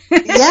here.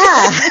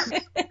 Yeah.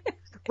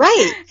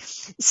 Right.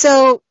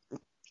 So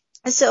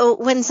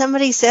when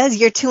somebody says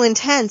you're too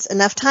intense,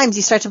 enough times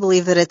you start to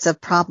believe that it's a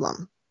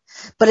problem.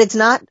 But it's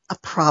not a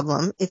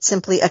problem. It's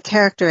simply a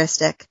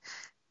characteristic.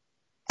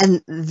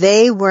 And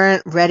they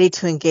weren't ready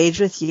to engage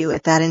with you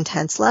at that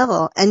intense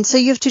level. And so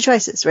you have two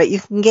choices, right? You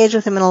can engage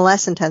with them in a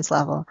less intense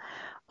level,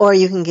 or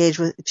you can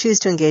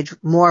choose to engage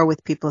more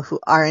with people who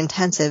are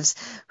intensives,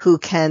 who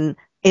can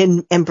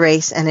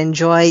embrace and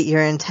enjoy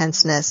your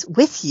intenseness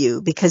with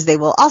you, because they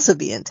will also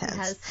be intense.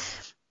 Yes.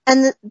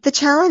 And the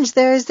challenge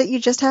there is that you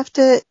just have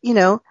to,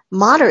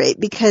 moderate,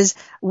 because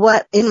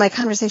what in my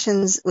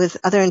conversations with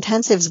other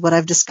intensives, what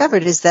I've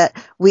discovered is that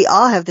we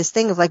all have this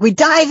thing of like, we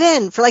dive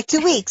in for like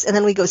 2 weeks and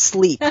then we go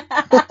sleep.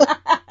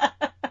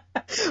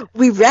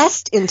 We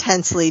rest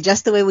intensely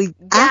just the way we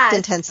act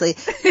intensely.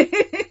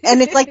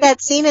 And it's like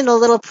that scene in The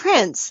Little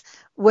Prince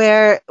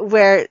where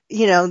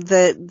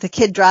the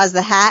kid draws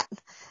the hat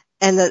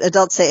and the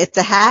adults say, it's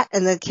a hat.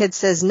 And the kid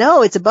says,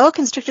 no, it's a boa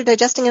constrictor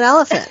digesting an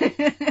elephant.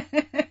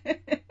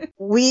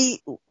 We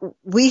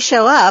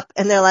show up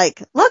and they're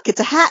like, look, it's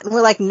a hat. And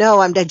we're like, no,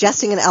 I'm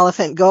digesting an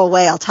elephant. Go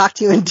away. I'll talk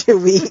to you in 2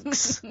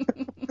 weeks.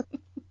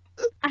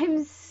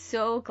 I'm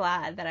so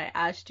glad that I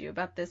asked you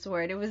about this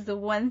word. It was the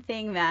one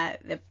thing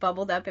that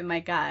bubbled up in my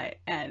gut.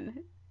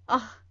 And,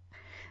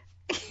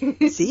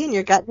 See, in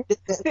your gut.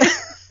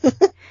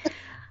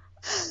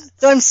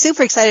 So I'm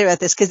super excited about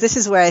this, because this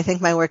is where I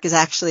think my work is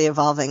actually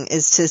evolving,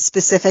 is to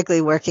specifically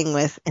working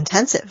with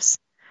intensives.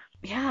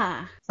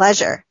 Yeah.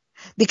 Pleasure.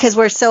 Because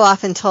we're so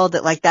often told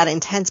that like that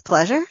intense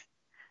pleasure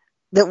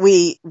that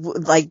we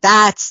like,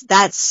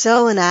 that's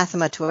so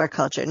anathema to our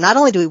culture. Not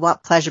only do we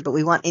want pleasure, but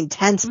we want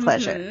intense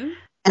pleasure. Mm-hmm.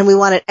 And we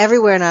want it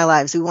everywhere in our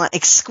lives. We want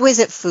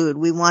exquisite food.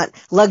 We want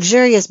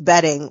luxurious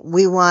bedding.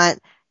 We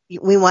want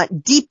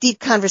deep, deep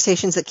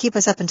conversations that keep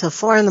us up until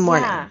 4 a.m.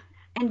 Yeah.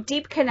 And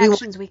deep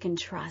connections we can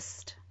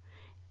trust.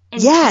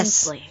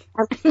 Intensely.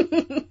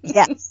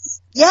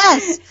 Yes.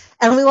 Yes.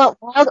 And we want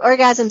wild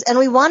orgasms, and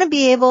we want to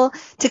be able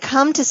to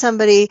come to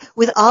somebody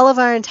with all of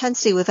our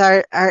intensity, with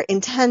our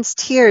intense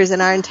tears and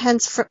our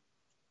intense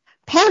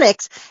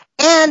panics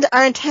and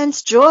our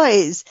intense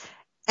joys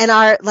and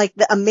our like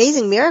the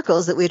amazing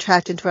miracles that we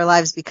attract into our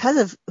lives because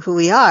of who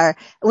we are.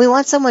 And we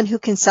want someone who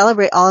can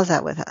celebrate all of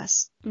that with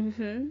us.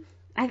 Mm-hmm.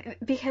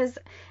 Because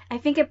I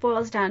think it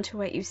boils down to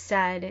what you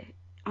said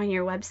on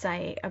your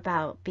website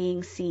about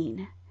being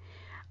seen.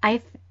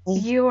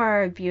 You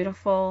are a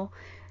beautiful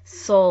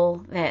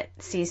soul that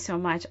sees so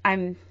much.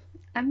 I'm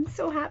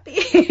so happy.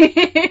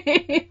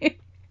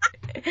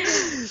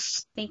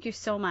 Thank you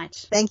so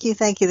much. Thank you.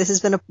 This has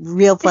been a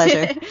real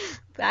pleasure.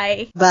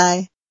 Bye.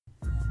 Bye.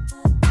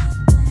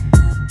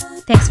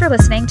 Thanks for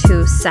listening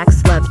to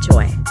Sex, Love,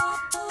 Joy.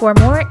 For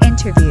more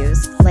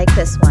interviews like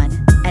this one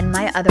and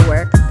my other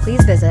work,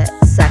 please visit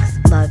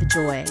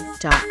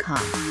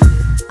sexlovejoy.com.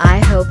 I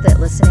hope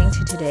that listening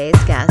to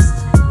today's guests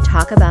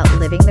talk about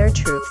living their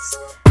truths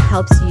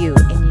helps you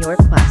in your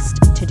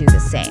quest to do the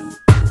same.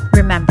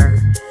 Remember,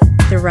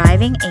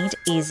 thriving ain't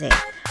easy,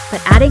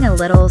 but adding a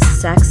little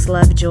sex,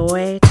 love,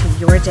 joy to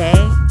your day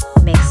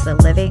makes the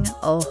living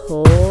a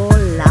whole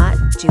lot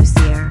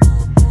juicier.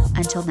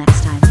 Until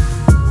next time.